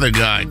the other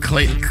guy,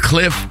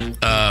 Cliff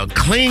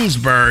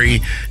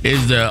Kingsbury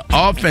is the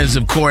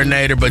offensive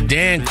coordinator, but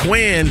Dan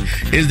Quinn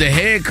is the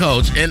head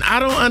coach. And I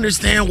don't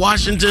understand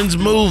Washington's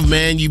move,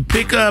 man. You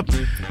pick up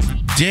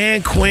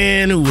Dan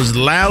Quinn, who was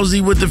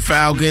lousy with the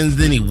Falcons,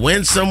 then he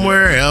went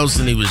somewhere else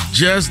and he was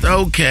just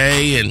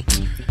okay. And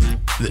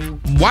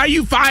why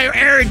you fire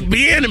Eric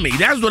Bieniemy?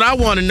 That's what I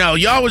want to know.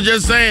 Y'all was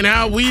just saying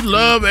how we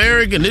love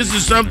Eric and this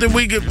is something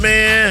we could,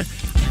 man,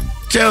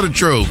 tell the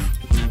truth.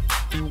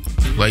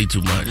 Play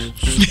too much.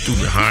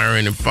 Stupid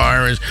hiring and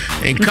firings.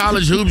 In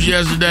college hoops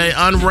yesterday,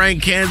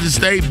 unranked Kansas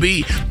State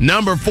beat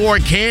number 4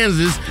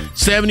 Kansas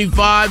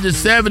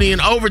 75-70 in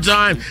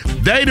overtime.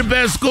 They the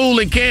best school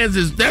in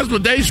Kansas. That's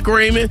what they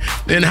screaming.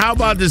 And how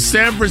about the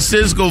San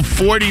Francisco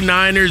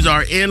 49ers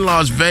are in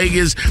Las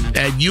Vegas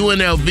at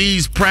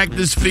UNLV's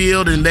practice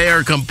field, and they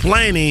are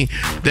complaining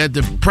that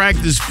the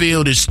practice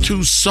field is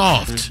too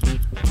soft.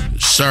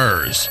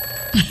 Sirs,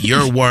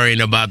 you're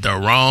worrying about the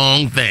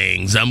wrong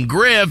things. I'm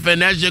Griff,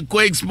 and that's your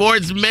quick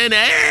sports minute.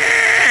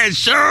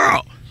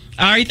 Cheryl.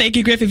 All right, thank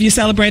you, Griff. If you're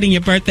celebrating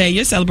your birthday,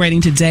 you're celebrating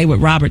today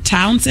with Robert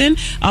Townsend,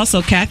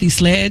 also Kathy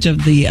Sledge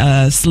of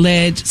the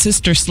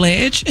Sister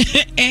Sledge.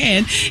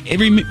 And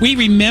we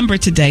remember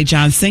today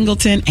John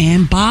Singleton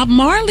and Bob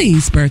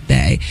Marley's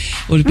birthday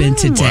would have been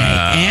today.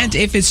 Wow. And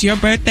if it's your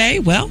birthday,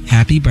 well,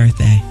 happy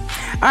birthday.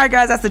 All right,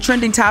 guys, that's the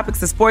trending topics,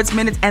 the sports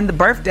minutes, and the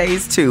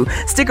birthdays, too.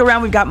 Stick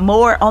around. We've got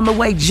more on the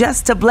way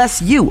just to bless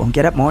you on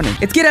Get Up Morning.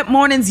 It's Get Up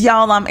Mornings,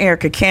 y'all. I'm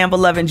Erica Campbell,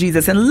 loving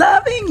Jesus and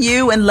loving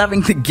you and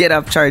loving the Get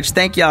Up Church.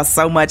 Thank y'all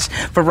so much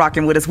for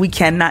rocking with us. We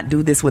cannot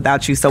do this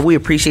without you, so we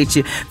appreciate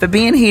you for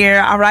being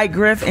here. All right,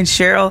 Griff and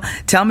Cheryl,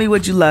 tell me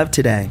what you love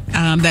today.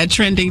 That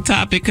trending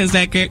topic, because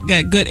that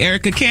good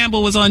Erica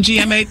Campbell was on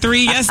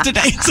GMA3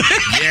 yesterday.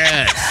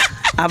 Yes.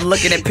 I'm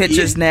looking at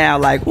pictures now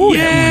like, ooh,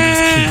 that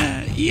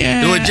one is cute.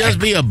 Yeah. Do it just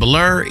be a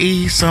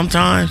blur-y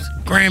sometimes?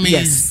 Grammys,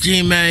 yes.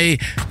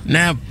 GMA,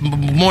 now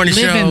morning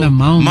Live show, in the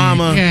moment.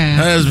 mama,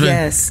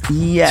 husband.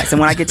 Yes.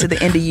 And when I get to the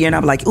end of the year and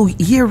I'm like, ooh, a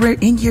year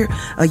in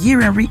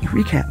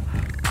recap.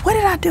 What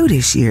did I do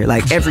this year?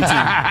 Like every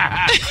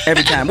time.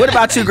 Every time. What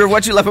about you, girl?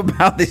 What you love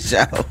about this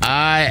show?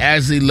 I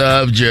actually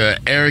loved your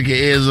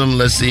Erica-ism.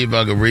 Let's see if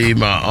I can read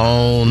my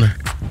own.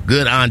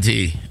 Good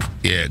auntie.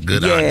 Yeah,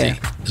 good auntie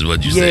is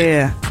what you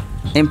said.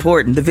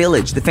 important. The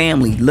village, the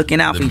family,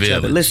 looking out for each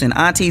other. Listen,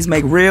 aunties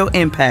make real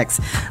impacts.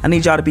 I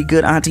need y'all to be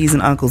good aunties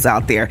and uncles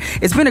out there.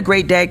 It's been a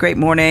great day, great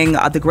morning.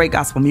 The great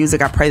gospel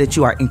music. I pray that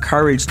you are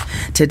encouraged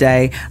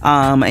today.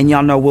 And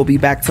y'all know we'll be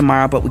back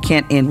tomorrow, but we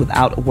can't end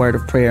without a word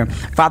of prayer.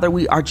 Father,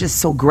 we are just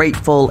so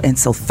grateful and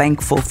so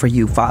thankful for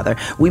you, Father.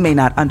 We may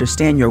not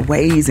understand your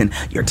ways and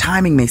your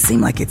timing may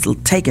seem like it's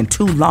taken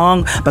too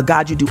long, but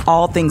God, you do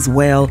all things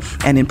well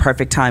and in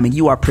perfect timing.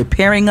 You are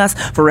preparing us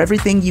for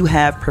everything you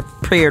have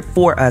prepared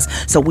for us.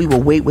 So we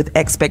will wait with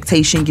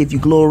expectation, give you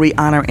glory,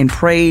 honor, and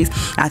praise.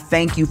 I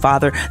thank you,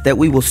 Father, that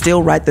we will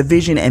still write the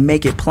vision and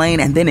make it plain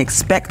and then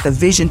expect the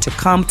vision to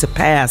come to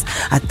pass.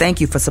 I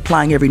thank you for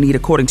supplying every need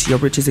according to your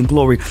riches and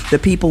glory. The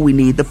people we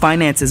need, the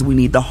finances we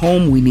need, the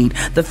home we need,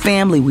 the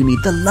family we need,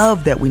 the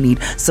love that we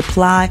need.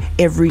 Supply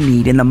every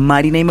need. In the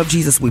mighty name of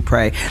Jesus, we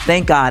pray.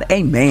 Thank God.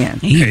 Amen.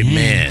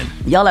 Amen.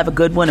 Y'all have a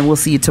good one, and we'll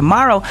see you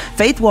tomorrow.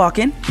 Faith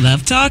walking.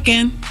 Love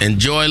talking.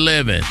 Enjoy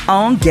living.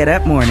 On Get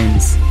Up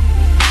Mornings.